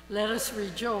 Let us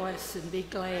rejoice and be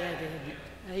glad in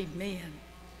it. Amen.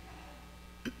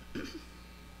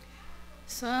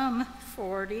 Psalm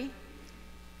 40,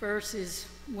 verses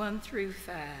 1 through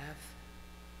 5.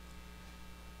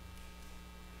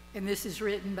 And this is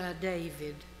written by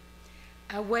David.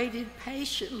 I waited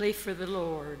patiently for the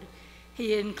Lord.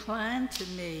 He inclined to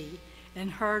me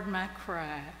and heard my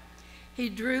cry. He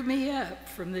drew me up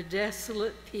from the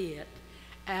desolate pit,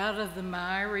 out of the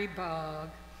miry bog,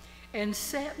 and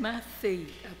set my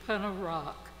feet upon a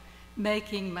rock,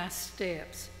 making my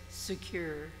steps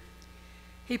secure.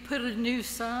 He put a new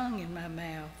song in my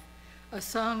mouth, a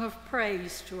song of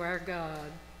praise to our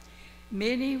God.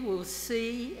 Many will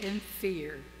see and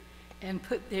fear and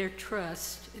put their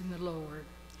trust in the Lord.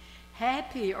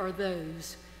 Happy are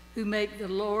those who make the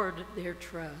Lord their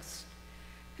trust,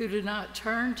 who do not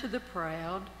turn to the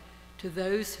proud, to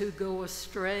those who go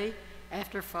astray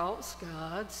after false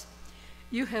gods.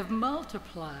 You have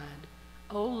multiplied,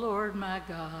 O Lord my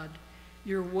God,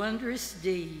 your wondrous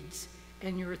deeds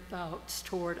and your thoughts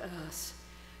toward us.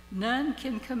 None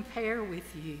can compare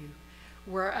with you.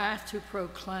 Were I to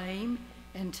proclaim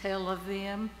and tell of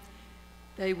them,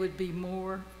 they would be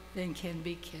more than can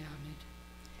be counted.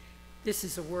 This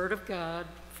is the word of God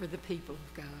for the people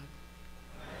of God.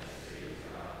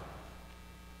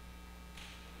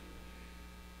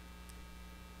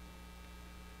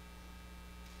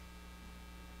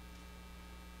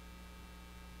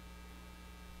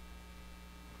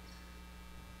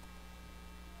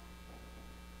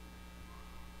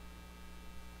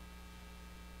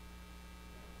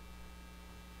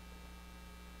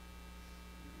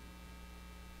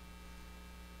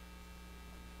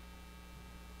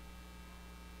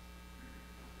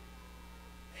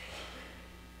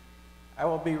 I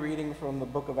will be reading from the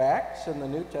book of Acts in the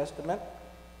New Testament,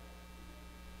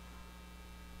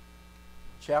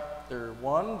 chapter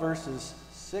 1, verses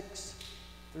 6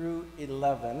 through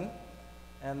 11.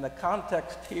 And the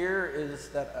context here is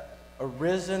that a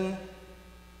risen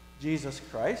Jesus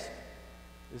Christ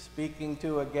is speaking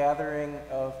to a gathering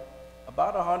of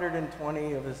about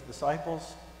 120 of his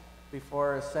disciples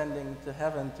before ascending to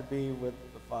heaven to be with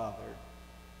the Father.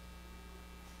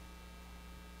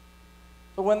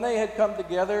 So when they had come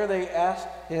together, they asked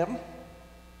him,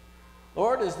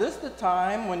 Lord, is this the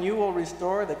time when you will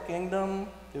restore the kingdom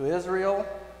to Israel?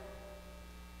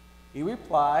 He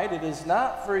replied, it is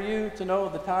not for you to know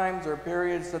the times or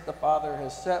periods that the Father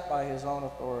has set by his own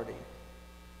authority.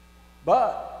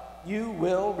 But you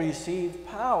will receive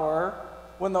power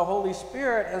when the Holy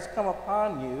Spirit has come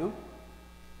upon you,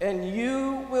 and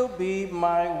you will be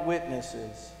my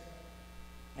witnesses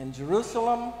in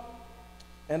Jerusalem,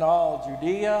 and all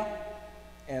Judea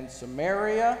and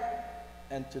Samaria,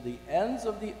 and to the ends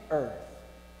of the earth.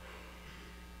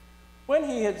 When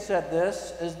he had said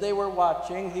this, as they were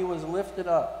watching, he was lifted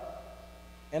up,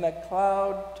 and a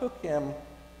cloud took him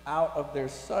out of their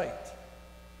sight.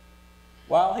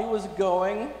 While he was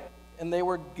going, and they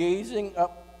were gazing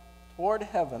up toward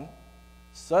heaven,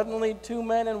 suddenly 2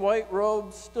 men in white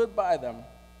robes stood by them.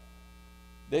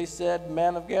 They said,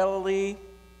 Men of Galilee,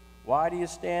 why do you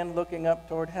stand looking up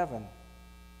toward heaven?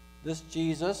 This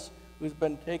Jesus, who's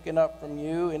been taken up from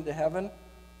you into heaven,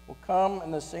 will come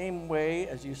in the same way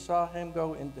as you saw him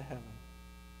go into heaven.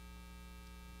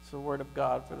 It's the word of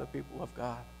God for the people of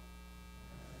God.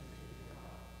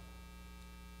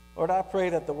 Lord, I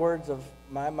pray that the words of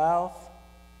my mouth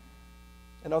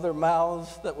and other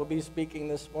mouths that will be speaking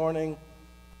this morning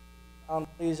are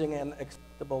pleasing and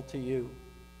acceptable to you.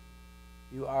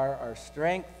 You are our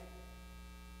strength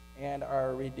and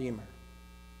our Redeemer.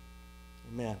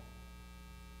 Amen.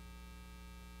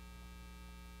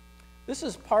 This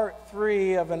is part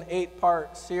 3 of an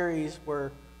 8-part series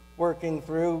we're working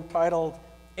through titled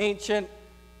Ancient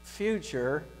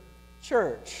Future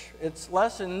Church. It's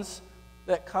lessons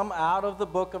that come out of the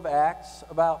book of Acts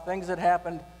about things that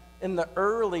happened in the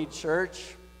early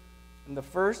church in the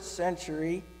 1st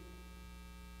century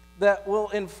that will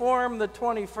inform the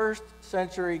 21st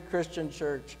century Christian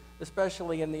church,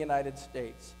 especially in the United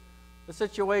States. The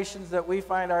situations that we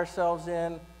find ourselves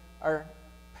in are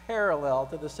parallel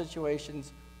to the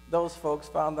situations those folks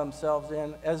found themselves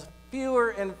in as fewer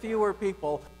and fewer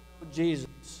people know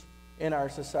Jesus in our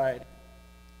society.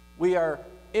 We are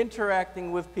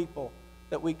interacting with people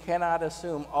that we cannot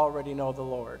assume already know the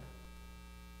Lord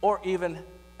or even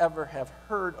ever have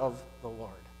heard of the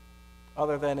Lord,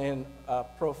 other than in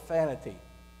profanity.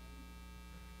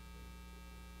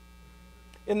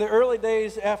 In the early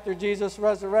days after Jesus'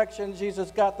 resurrection, Jesus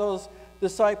got those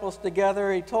disciples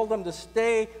together. He told them to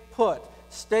stay put,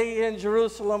 stay in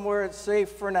Jerusalem where it's safe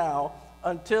for now,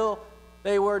 until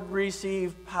they would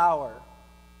receive power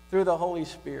through the Holy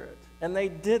Spirit. And they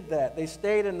did that. They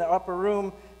stayed in the upper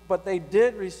room, but they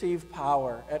did receive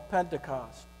power at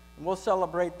Pentecost. And we'll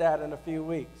celebrate that in a few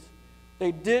weeks.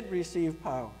 They did receive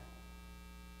power.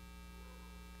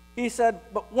 He said,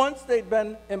 but once they'd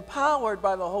been empowered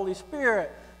by the Holy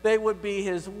Spirit, they would be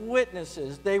his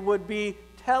witnesses. They would be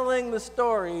telling the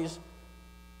stories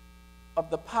of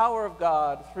the power of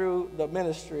God through the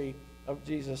ministry of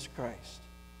Jesus Christ.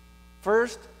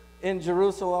 First in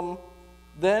Jerusalem,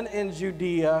 then in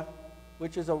Judea,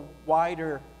 which is a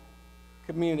wider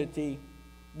community,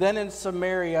 then in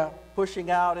Samaria,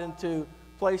 pushing out into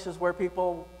places where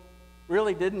people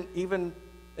really didn't even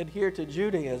adhere to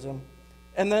Judaism,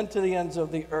 and then to the ends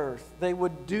of the earth. They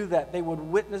would do that. They would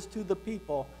witness to the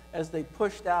people as they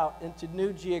pushed out into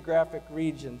new geographic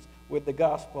regions with the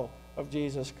gospel of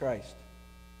Jesus Christ.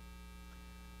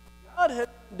 God had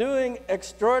been doing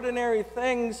extraordinary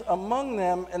things among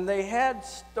them, and they had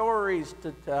stories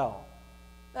to tell.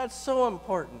 That's so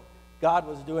important. God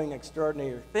was doing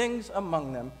extraordinary things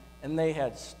among them, and they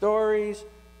had stories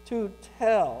to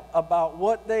tell about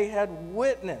what they had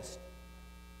witnessed.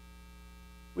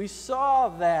 We saw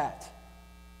that.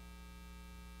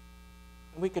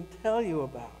 We could tell you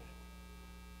about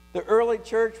it. The early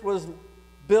church was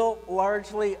built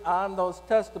largely on those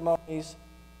testimonies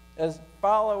as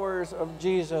followers of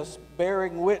Jesus,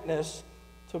 bearing witness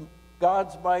to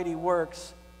God's mighty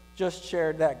works, just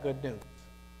shared that good news.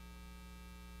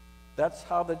 That's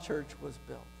how the church was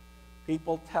built.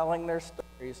 People telling their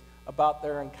stories about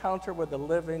their encounter with the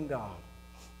living God.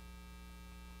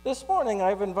 This morning,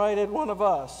 I've invited one of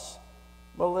us,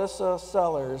 Melissa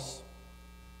Sellers,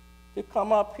 to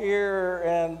come up here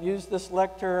and use this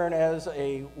lectern as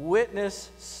a witness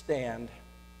stand.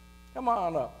 Come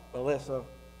on up, Melissa.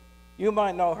 You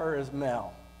might know her as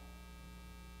Mel.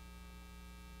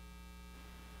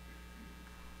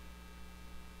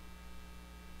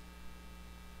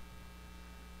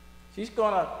 She's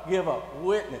going to give a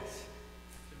witness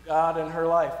to God in her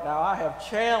life. Now, I have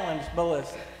challenged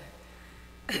Melissa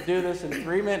to do this in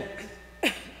 3 minutes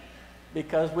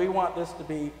because we want this to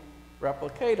be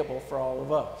replicatable for all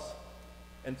of us.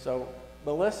 And so,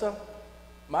 Melissa,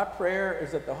 my prayer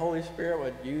is that the Holy Spirit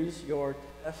would use your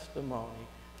testimony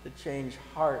to change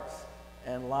hearts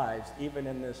and lives, even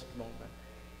in this moment.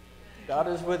 God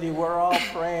is with you. We're all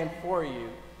praying for you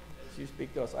as you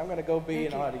speak to us. I'm going to go be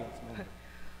an audience member.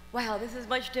 Wow, this is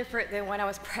much different than when I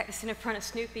was practicing in front of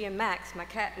Snoopy and Max, my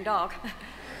cat and dog.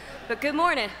 But good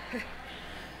morning.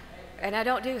 And I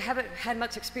haven't had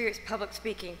much experience public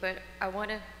speaking, but I want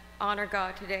to honor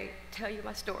God today, tell you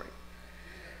my story.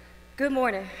 Good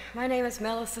morning. My name is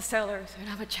Melissa Sellers, and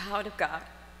I'm a child of God.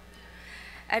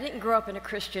 I didn't grow up in a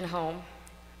Christian home.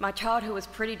 My childhood was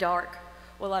pretty dark,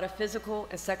 with a lot of physical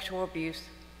and sexual abuse.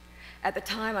 At the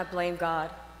time, I blamed God.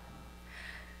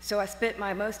 So I spent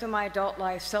most of my adult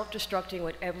life self-destructing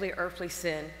with every earthly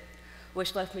sin,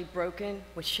 which left me broken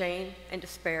with shame and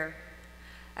despair.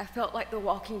 I felt like the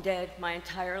walking dead my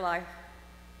entire life.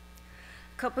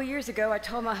 A couple years ago, I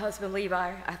told my husband,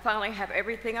 Levi, I finally have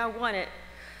everything I wanted,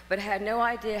 but I had no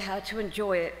idea how to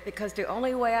enjoy it because the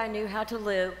only way I knew how to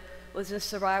live was in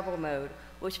survival mode,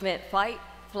 which meant fight,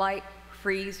 flight,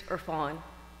 freeze, or fawn.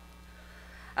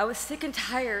 I was sick and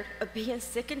tired of being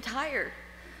sick and tired.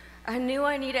 I knew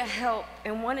I needed help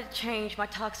and wanted to change my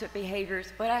toxic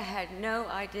behaviors, but I had no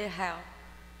idea how.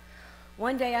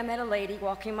 One day I met a lady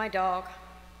walking my dog.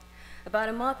 About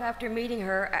a month after meeting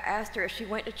her, I asked her if she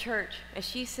went to church, and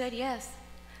she said yes.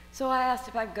 So I asked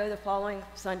if I could go the following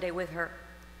Sunday with her.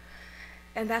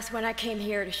 And that's when I came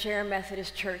here to Sharon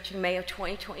Methodist Church in May of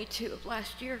 2022 of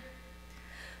last year.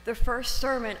 The first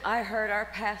sermon I heard our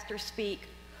pastor speak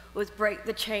was Break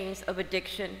the Chains of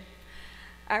Addiction.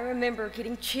 I remember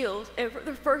getting chills, and for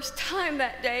the first time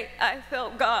that day, I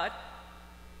felt God.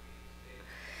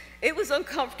 It was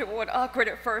uncomfortable and awkward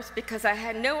at first because I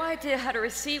had no idea how to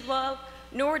receive love,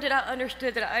 nor did I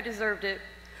understand that I deserved it.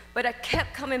 But I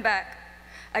kept coming back.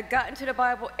 I got into the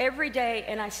Bible every day,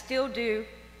 and I still do.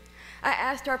 I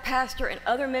asked our pastor and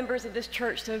other members of this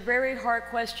church some very hard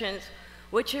questions,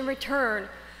 which in return,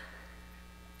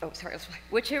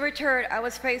 I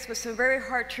was faced with some very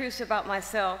hard truths about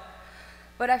myself.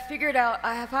 But I figured out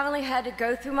I finally had to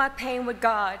go through my pain with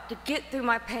God to get through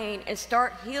my pain and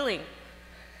start healing.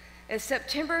 In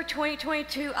September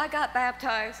 2022, I got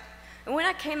baptized. And when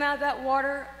I came out of that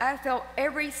water, I felt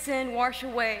every sin wash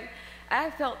away.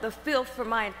 I felt the filth from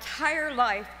my entire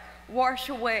life wash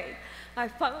away. I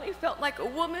finally felt like a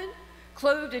woman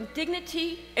clothed in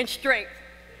dignity and strength.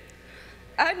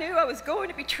 I knew I was going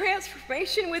to be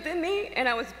transformation within me, and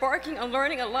I was embarking on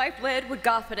learning a life led with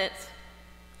confidence.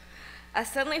 I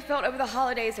suddenly felt over the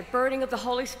holidays a burning of the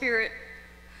Holy Spirit,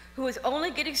 who was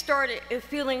only getting started in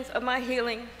feelings of my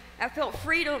healing. I felt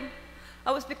freedom.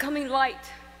 I was becoming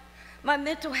light. My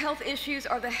mental health issues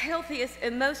are the healthiest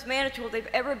and most manageable they've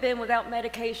ever been without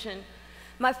medication.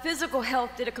 My physical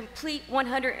health did a complete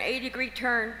 180-degree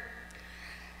turn.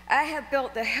 I have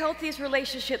built the healthiest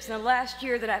relationships in the last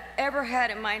year that I've ever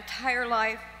had in my entire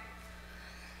life.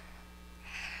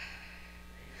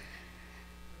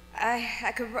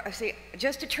 I could see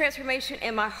just a transformation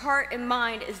in my heart and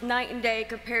mind is night and day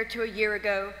compared to a year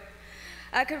ago.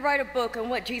 I could write a book on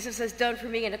what Jesus has done for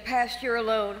me in the past year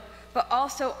alone, but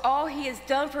also all he has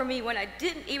done for me when I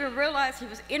didn't even realize he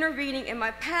was intervening in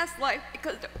my past life,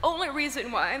 because the only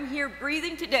reason why I'm here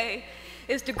breathing today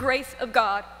is the grace of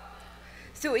God.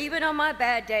 So even on my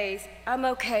bad days, I'm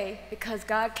okay because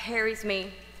God carries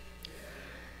me.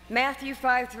 Matthew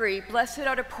 5:3, blessed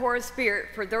are the poor in spirit,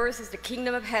 for theirs is the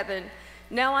kingdom of heaven.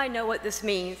 Now I know what this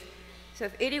means. So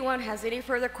if anyone has any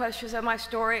further questions on my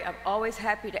story, I'm always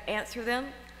happy to answer them.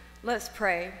 Let's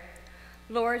pray.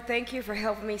 Lord, thank you for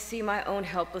helping me see my own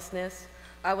helplessness.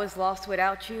 I was lost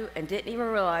without you and didn't even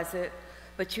realize it,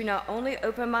 but you not only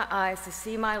opened my eyes to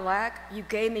see my lack, you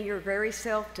gave me your very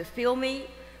self to feel me,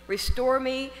 restore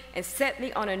me, and set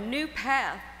me on a new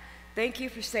path. Thank you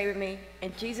for saving me.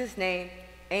 In Jesus' name,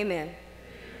 amen.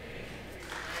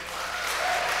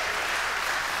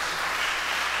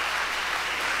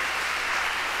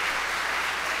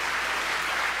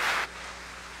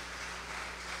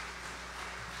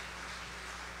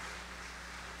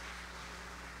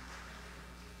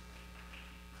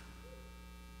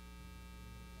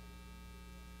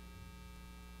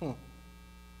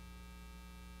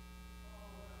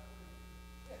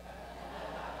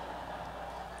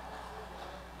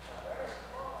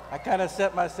 I kind of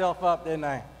set myself up, didn't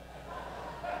I?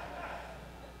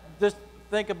 Just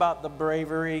think about the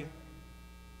bravery,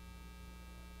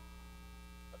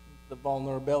 the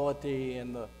vulnerability,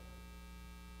 and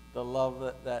the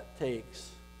love that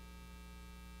takes.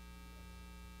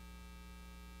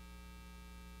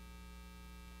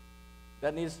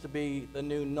 That needs to be the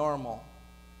new normal,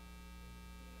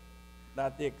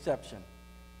 not the exception.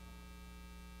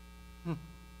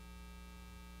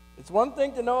 It's one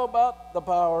thing to know about the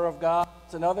power of God.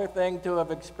 It's another thing to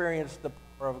have experienced the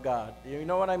power of God. Do you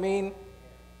know what I mean?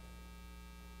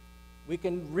 We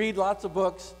can read lots of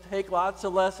books, take lots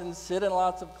of lessons, sit in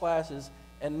lots of classes,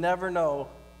 and never know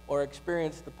or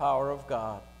experience the power of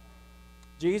God.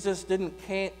 Jesus didn't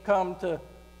come to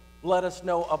let us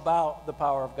know about the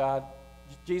power of God.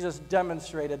 Jesus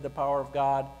demonstrated the power of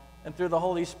God, and through the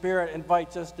Holy Spirit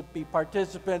invites us to be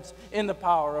participants in the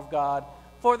power of God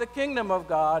for the kingdom of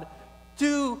God,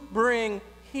 to bring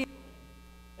healing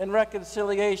and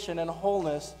reconciliation and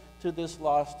wholeness to this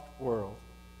lost world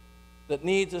that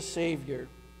needs a Savior.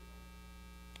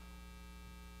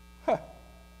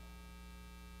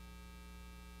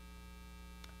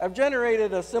 I've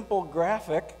generated a simple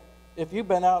graphic. If you've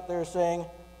been out there saying,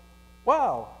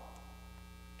 wow,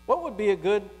 what would be a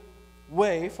good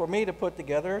way for me to put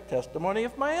together a testimony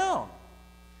of my own?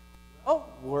 Oh,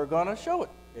 we're going to show it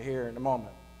here in a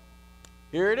moment.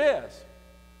 Here it is.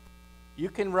 You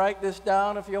can write this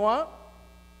down if you want.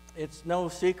 It's no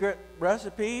secret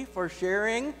recipe for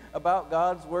sharing about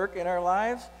God's work in our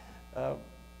lives.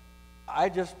 I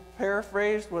just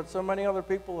paraphrased what so many other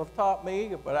people have taught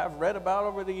me, but I've read about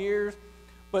over the years.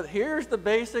 But here's the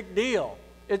basic deal.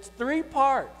 It's 3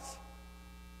 parts.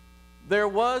 There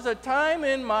was a time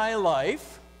in my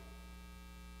life,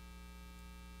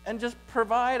 and just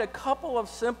provide a couple of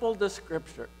simple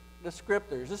descriptors.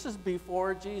 This is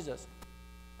before Jesus.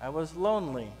 I was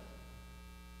lonely.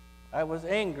 I was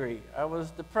angry. I was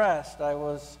depressed. I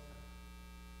was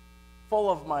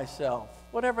full of myself.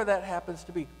 Whatever that happens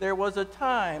to be. There was a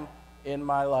time in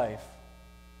my life.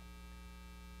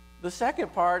 The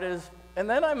second part is, and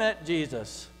then I met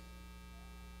Jesus.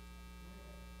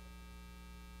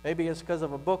 Maybe it's because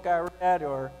of a book I read,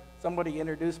 or somebody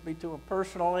introduced me to him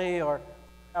personally, or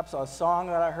perhaps a song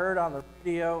that I heard on the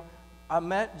radio. I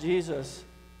met Jesus.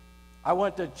 I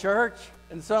went to church,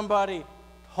 and somebody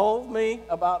told me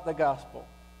about the gospel.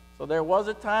 So there was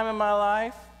a time in my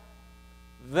life.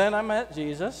 Then I met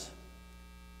Jesus.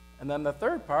 And then the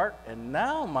third part, and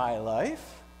now my life.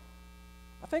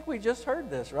 I think we just heard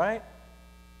this, right?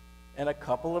 And a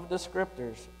couple of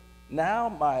descriptors. Now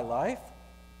my life.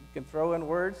 You can throw in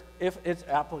words if it's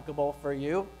applicable for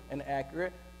you and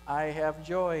accurate. I have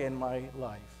joy in my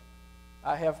life.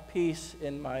 I have peace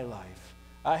in my life.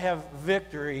 I have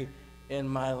victory in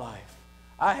my life.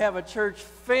 I have a church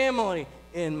family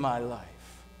in my life.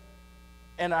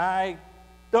 And I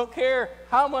Don't care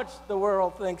how much the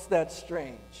world thinks that's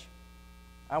strange.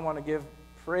 I want to give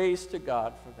praise to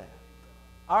God for that.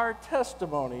 Our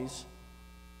testimonies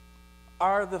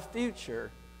are the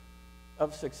future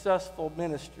of successful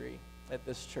ministry at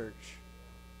this church.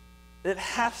 It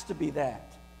has to be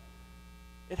that.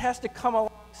 It has to come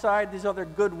alongside these other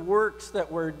good works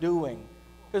that we're doing,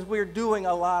 because we're doing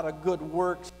a lot of good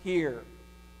works here,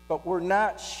 but we're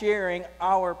not sharing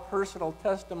our personal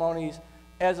testimonies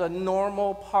as a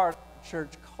normal part of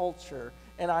church culture.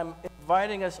 And I'm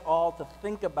inviting us all to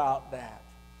think about that.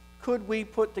 Could we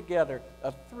put together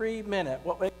a 3-minute,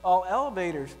 what we call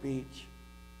elevator speech?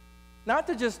 Not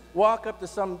to just walk up to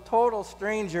some total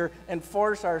stranger and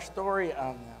force our story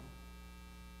on them.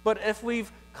 But if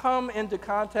we've come into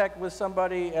contact with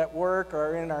somebody at work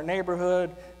or in our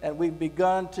neighborhood and we've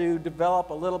begun to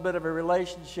develop a little bit of a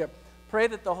relationship, pray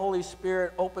that the Holy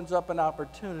Spirit opens up an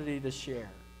opportunity to share.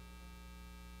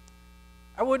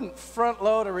 I wouldn't front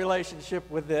load a relationship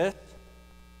with this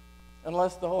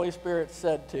unless the Holy Spirit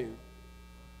said to.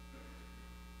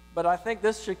 But I think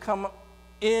this should come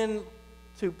into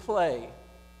play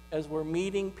as we're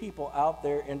meeting people out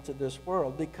there into this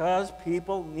world, because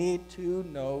people need to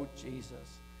know Jesus.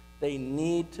 They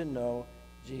need to know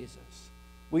Jesus.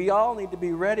 We all need to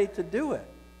be ready to do it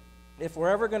if we're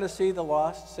ever going to see the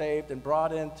lost saved and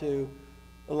brought into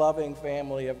the loving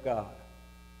family of God.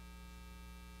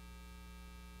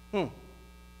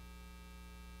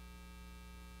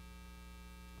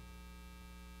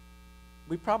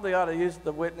 We probably ought to use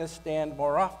the witness stand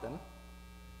more often.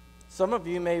 Some of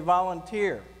you may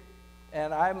volunteer,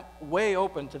 and I'm way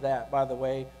open to that, by the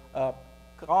way.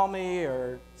 Call me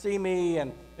or see me,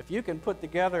 and if you can put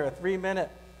together a 3-minute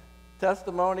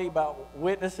testimony about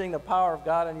witnessing the power of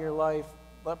God in your life,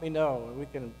 let me know, and we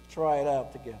can try it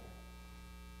out together.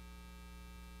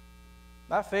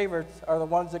 My favorites are the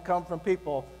ones that come from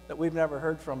people that we've never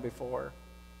heard from before.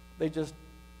 They just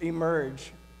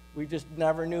emerge. We just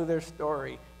never knew their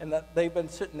story, and that they've been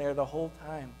sitting there the whole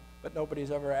time, but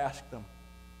nobody's ever asked them.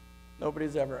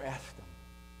 Nobody's ever asked them.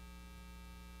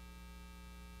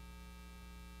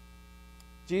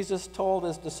 Jesus told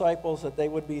his disciples that they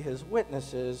would be his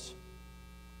witnesses,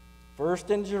 first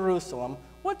in Jerusalem.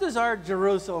 What does our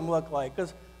Jerusalem look like?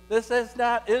 Because this is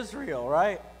not Israel,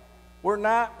 right? We're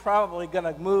not probably going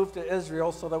to move to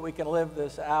Israel so that we can live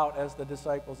this out as the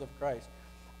disciples of Christ.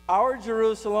 Our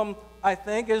Jerusalem, I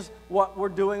think, is what we're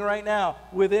doing right now.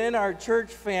 Within our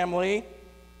church family,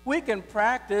 we can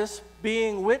practice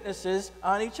being witnesses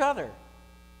on each other,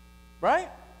 right?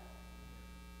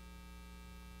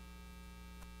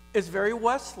 It's very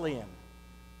Wesleyan.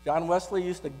 John Wesley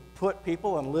used to put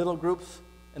people in little groups,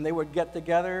 and they would get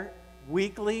together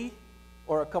weekly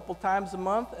or a couple times a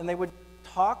month, and they would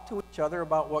talk to each other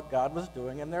about what God was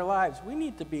doing in their lives. We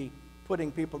need to be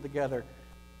putting people together in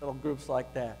little groups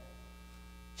like that.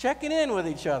 Checking in with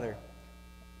each other.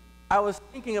 I was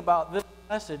thinking about this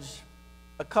message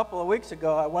a couple of weeks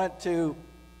ago. I went to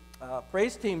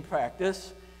praise team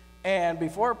practice, and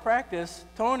before practice,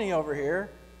 Tony over here,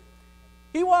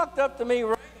 he walked up to me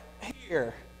right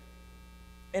here,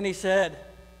 and he said,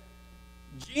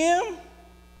 "Jim,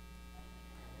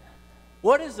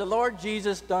 what has the Lord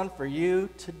Jesus done for you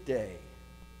today?"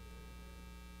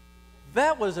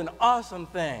 That was an awesome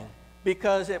thing,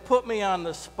 because it put me on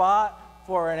the spot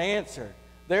for an answer.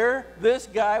 There, this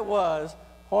guy was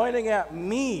pointing at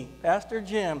me, Pastor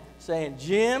Jim, saying,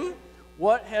 "Jim,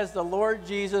 what has the Lord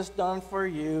Jesus done for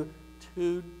you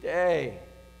today?"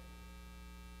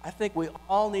 I think we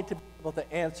all need to be able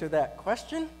to answer that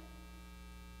question,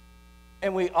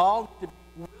 and we all need to be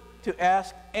willing to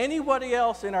ask anybody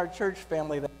else in our church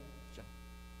family that question.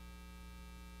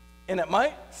 And it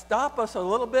might stop us a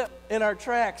little bit in our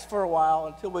tracks for a while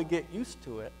until we get used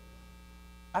to it.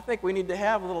 I think we need to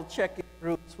have little check-in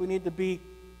groups. We need to be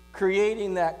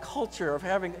creating that culture of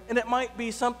having, and it might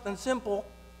be something simple.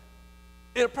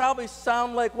 It'll probably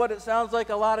sound like what it sounds like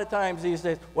a lot of times these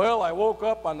days. "Well, I woke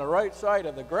up on the right side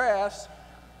of the grass."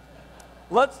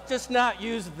 Let's just not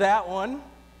use that one.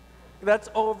 That's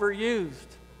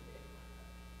overused.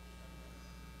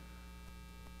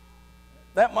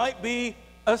 That might be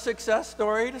a success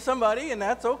story to somebody, and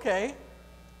that's okay,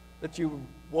 that you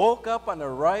woke up on the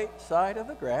right side of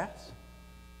the grass.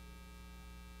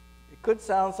 It could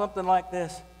sound something like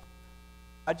this: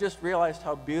 "I just realized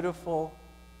how beautiful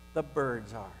the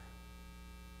birds are."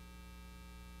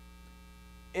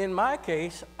 In my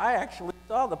case, I actually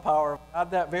saw the power of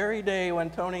God that very day when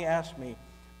Tony asked me.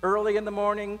 Early in the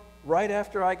morning, right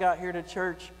after I got here to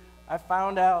church, I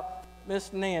found out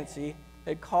Miss Nancy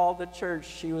had called the church.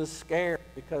 She was scared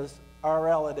because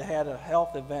RL had had a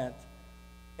health event,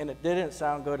 and it didn't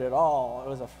sound good at all. It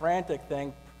was a frantic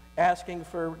thing, asking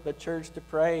for the church to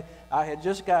pray. I had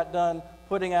just got done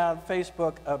putting on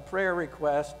Facebook a prayer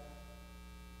request.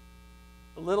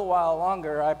 A little while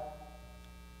longer,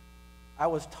 I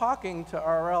was talking to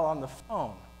RL on the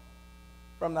phone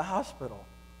from the hospital.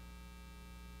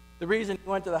 The reason he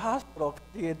went to the hospital,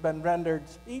 he had been rendered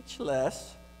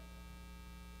speechless,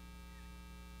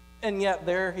 and yet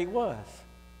there he was,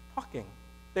 talking.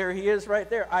 There he is right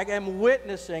there. I am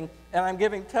witnessing, and I'm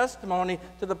giving testimony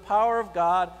to the power of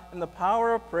God and the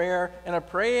power of prayer and a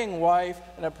praying wife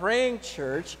and a praying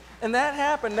church, and that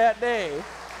happened that day.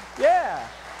 Yeah.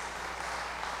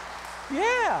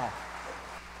 Yeah.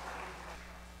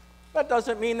 That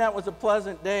doesn't mean that was a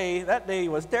pleasant day. That day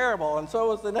was terrible, and so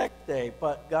was the next day,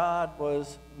 but God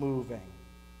was moving.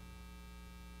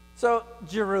 So,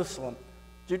 Jerusalem.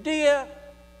 Judea,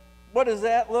 what does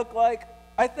that look like?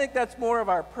 I think that's more of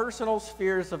our personal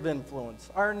spheres of influence,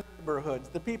 our neighborhoods,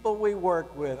 the people we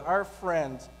work with, our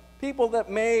friends, people that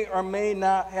may or may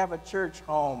not have a church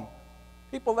home,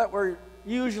 people that we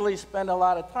usually spend a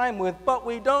lot of time with, but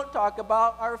we don't talk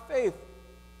about our faith.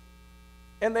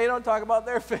 And they don't talk about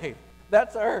their faith.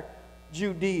 That's our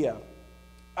Judea.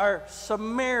 Our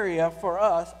Samaria for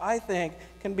us, I think,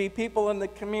 can be people in the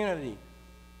community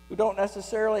who don't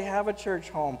necessarily have a church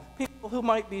home, people who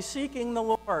might be seeking the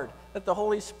Lord, that the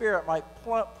Holy Spirit might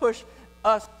push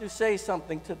us to say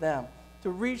something to them,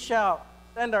 to reach out,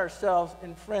 send ourselves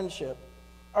in friendship.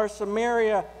 Our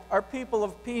Samaria are people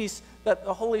of peace that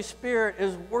the Holy Spirit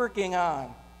is working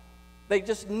on. They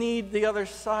just need the other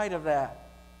side of that.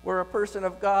 We're a person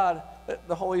of God, that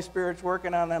the Holy Spirit's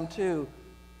working on them too.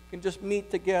 Can just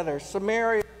meet together.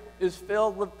 Samaria is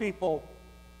filled with people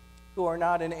who are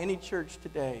not in any church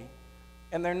today,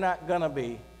 and they're not going to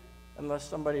be unless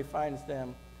somebody finds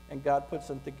them and God puts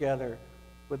them together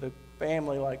with a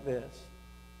family like this.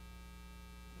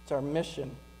 It's our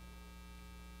mission.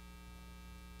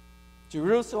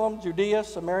 Jerusalem, Judea,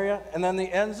 Samaria, and then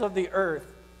the ends of the earth.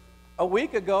 A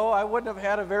week ago, I wouldn't have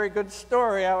had a very good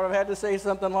story. I would have had to say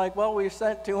something like, well, we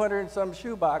sent 200 and some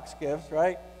shoebox gifts,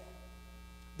 right?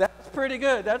 That's pretty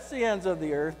good. That's the ends of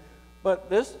the earth. But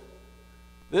this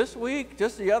week,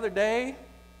 just the other day,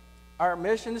 our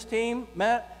missions team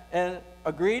met and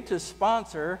agreed to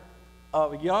sponsor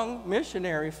a young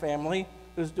missionary family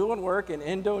who's doing work in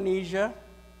Indonesia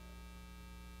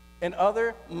and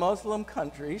other Muslim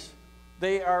countries.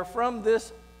 They are from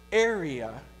this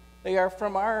area. They are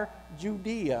from our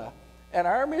Judea. And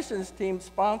our missions team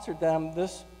sponsored them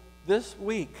this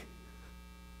week.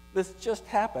 This just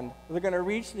happened. They're going to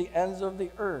reach the ends of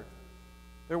the earth.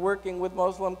 They're working with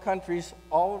Muslim countries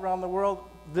all around the world.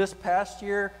 This past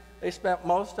year, they spent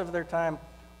most of their time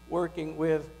working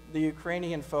with the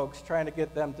Ukrainian folks, trying to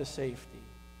get them to safety.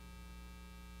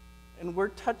 And we're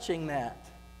touching that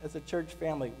as a church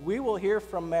family. We will hear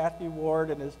from Matthew Ward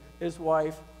and his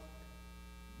wife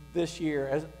this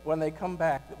year, when they come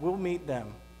back. We'll meet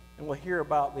them and we'll hear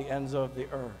about the ends of the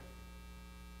earth.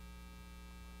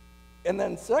 And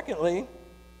then secondly,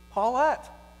 Paulette,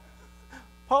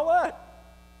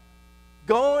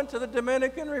 going to the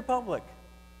Dominican Republic,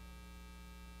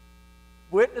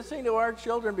 witnessing to our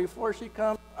children before she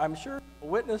comes. I'm sure a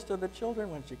witness to the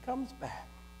children when she comes back.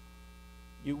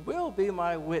 You will be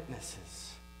my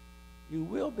witnesses. You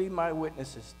will be my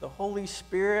witnesses. The Holy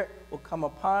Spirit will come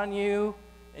upon you,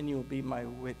 and you will be my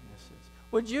witnesses.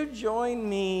 Would you join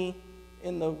me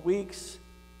in the weeks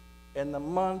and the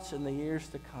months and the years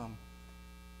to come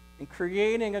in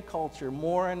creating a culture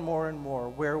more and more and more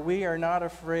where we are not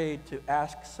afraid to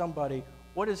ask somebody,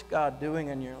 what is God doing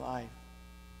in your life?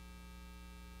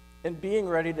 And being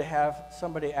ready to have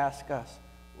somebody ask us,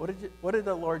 what did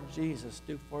the Lord Jesus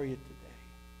do for you today?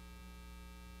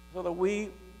 So that we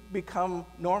become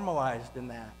normalized in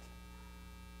that.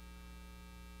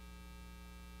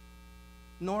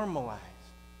 Normalized.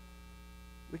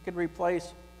 We could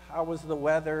replace, how was the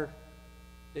weather?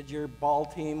 Did your ball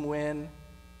team win?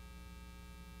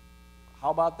 How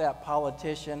about that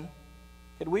politician?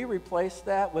 Could we replace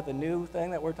that with a new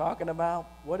thing that we're talking about?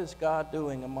 What is God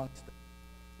doing amongst us?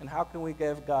 And how can we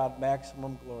give God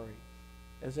maximum glory?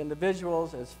 As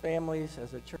individuals, as families,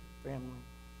 as a church family.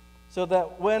 So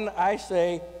that when I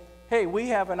say, hey, we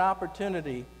have an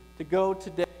opportunity to go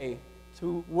today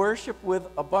to worship with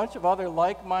a bunch of other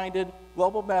like-minded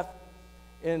global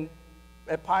Methodists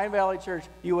at Pine Valley Church,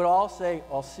 you would all say,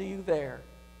 I'll see you there.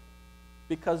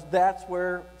 Because that's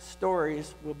where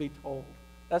stories will be told.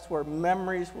 That's where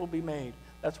memories will be made.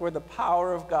 That's where the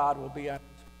power of God will be on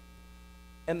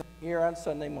and here on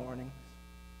Sunday mornings.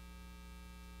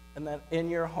 And then in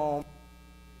your home.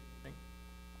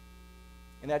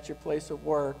 and at your place of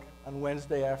work on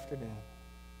Wednesday afternoon.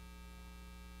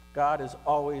 God is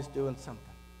always doing something.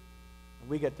 And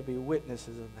we get to be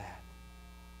witnesses of that.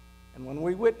 And when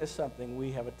we witness something,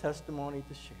 we have a testimony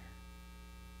to share.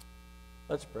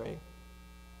 Let's pray.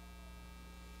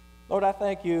 Lord, I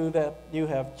thank you that you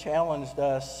have challenged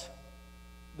us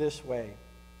this way.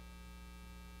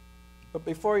 But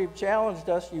before you challenged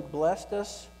us, you blessed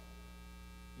us.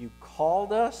 You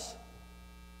called us.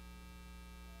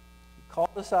 You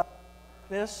called us out of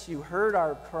darkness. You heard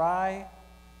our cry.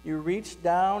 You reached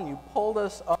down. You pulled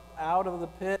us up out of the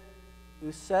pit.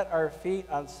 You set our feet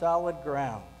on solid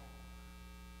ground.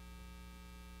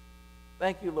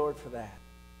 Thank you, Lord, for that.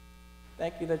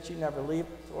 Thank you that you never leave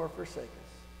us or forsake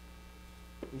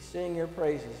us. We sing your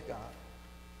praises, God.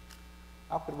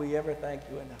 How could we ever thank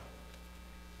you enough?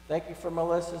 Thank you for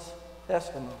Melissa's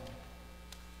testimony.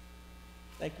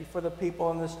 Thank you for the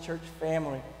people in this church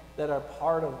family that are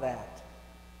part of that.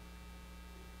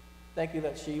 Thank you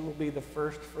that she will be the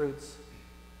first fruits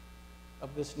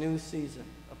of this new season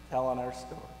of telling our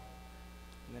story.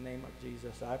 In the name of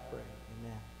Jesus, I pray.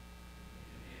 Amen.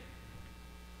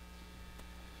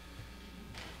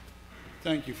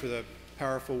 Thank you for that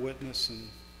powerful witness, and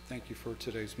thank you for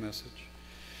today's message.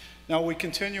 Now we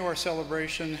continue our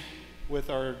celebration with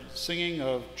our singing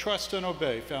of Trust and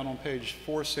Obey, found on page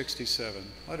 467.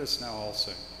 Let us now all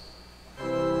sing.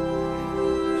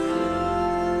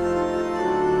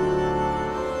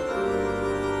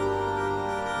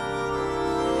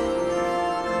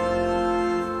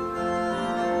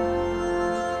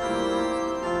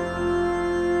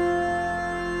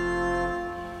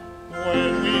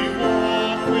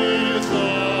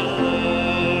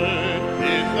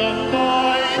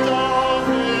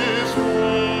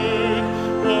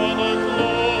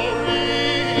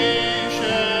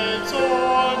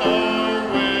 On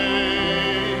our way.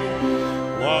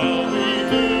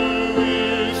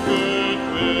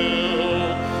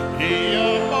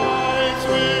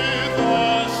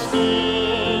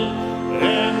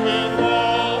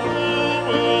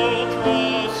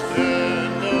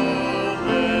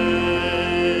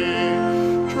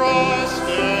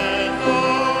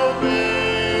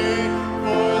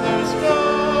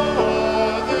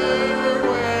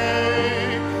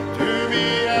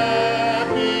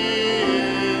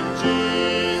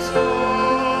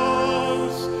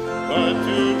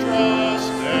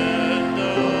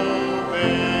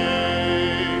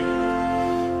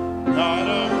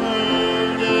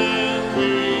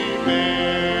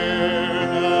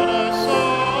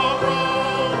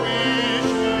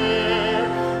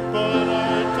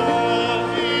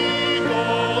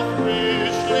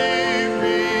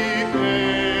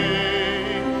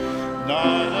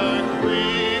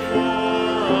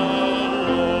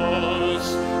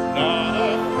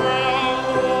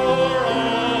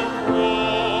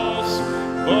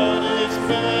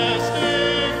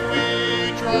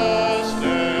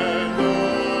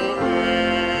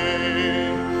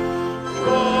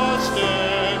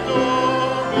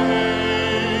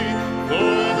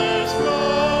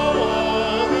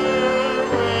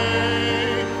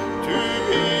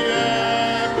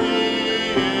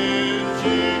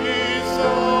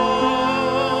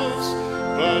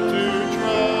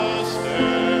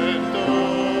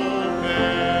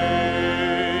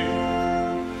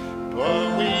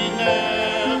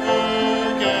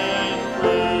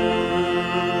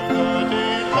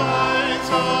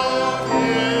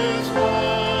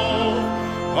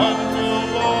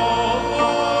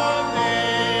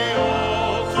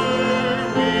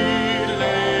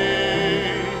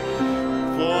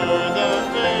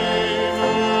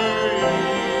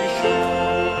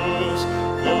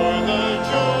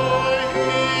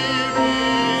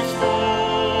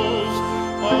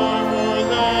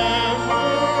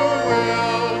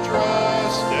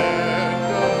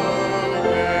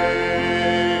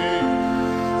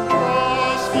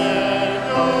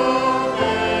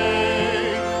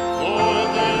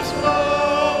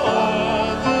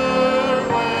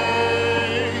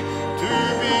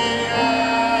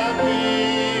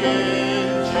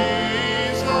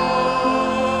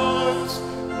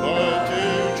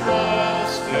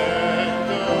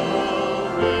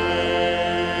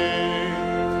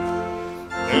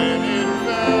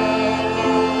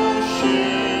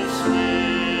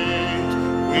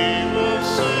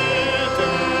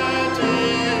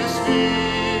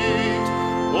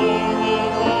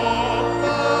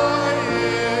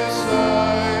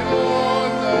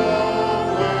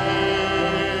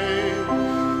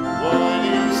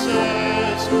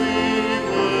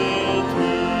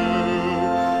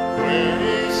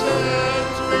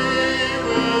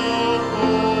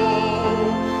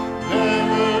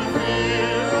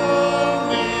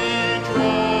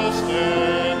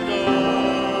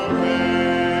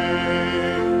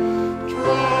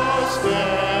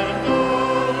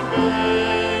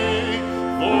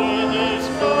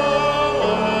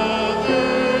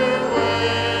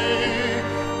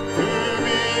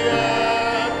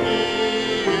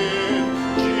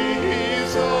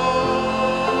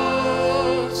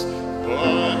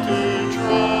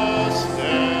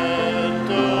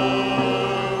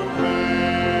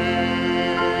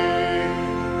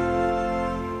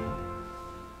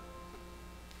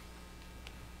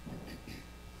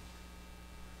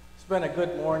 been a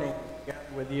good morning together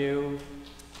with you.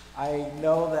 I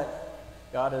know that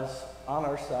God is on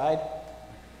our side.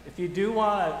 If you do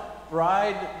want to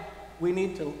ride, we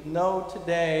need to know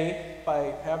today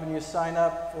by having you sign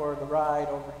up for the ride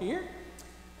over here.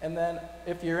 And then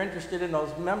if you're interested in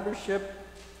those membership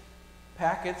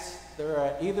packets, they're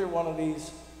at either one of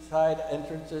these side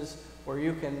entrances where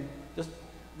you can just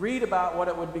read about what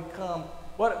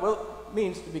it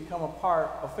means to become a part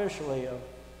officially of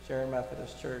Sharon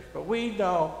Methodist Church. But we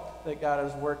know that God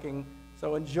is working,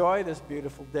 so enjoy this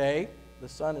beautiful day. The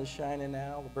sun is shining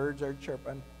now, the birds are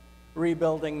chirping,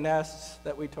 rebuilding nests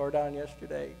that we tore down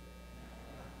yesterday.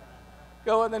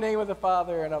 Go in the name of the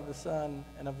Father, and of the Son,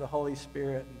 and of the Holy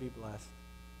Spirit, and be blessed.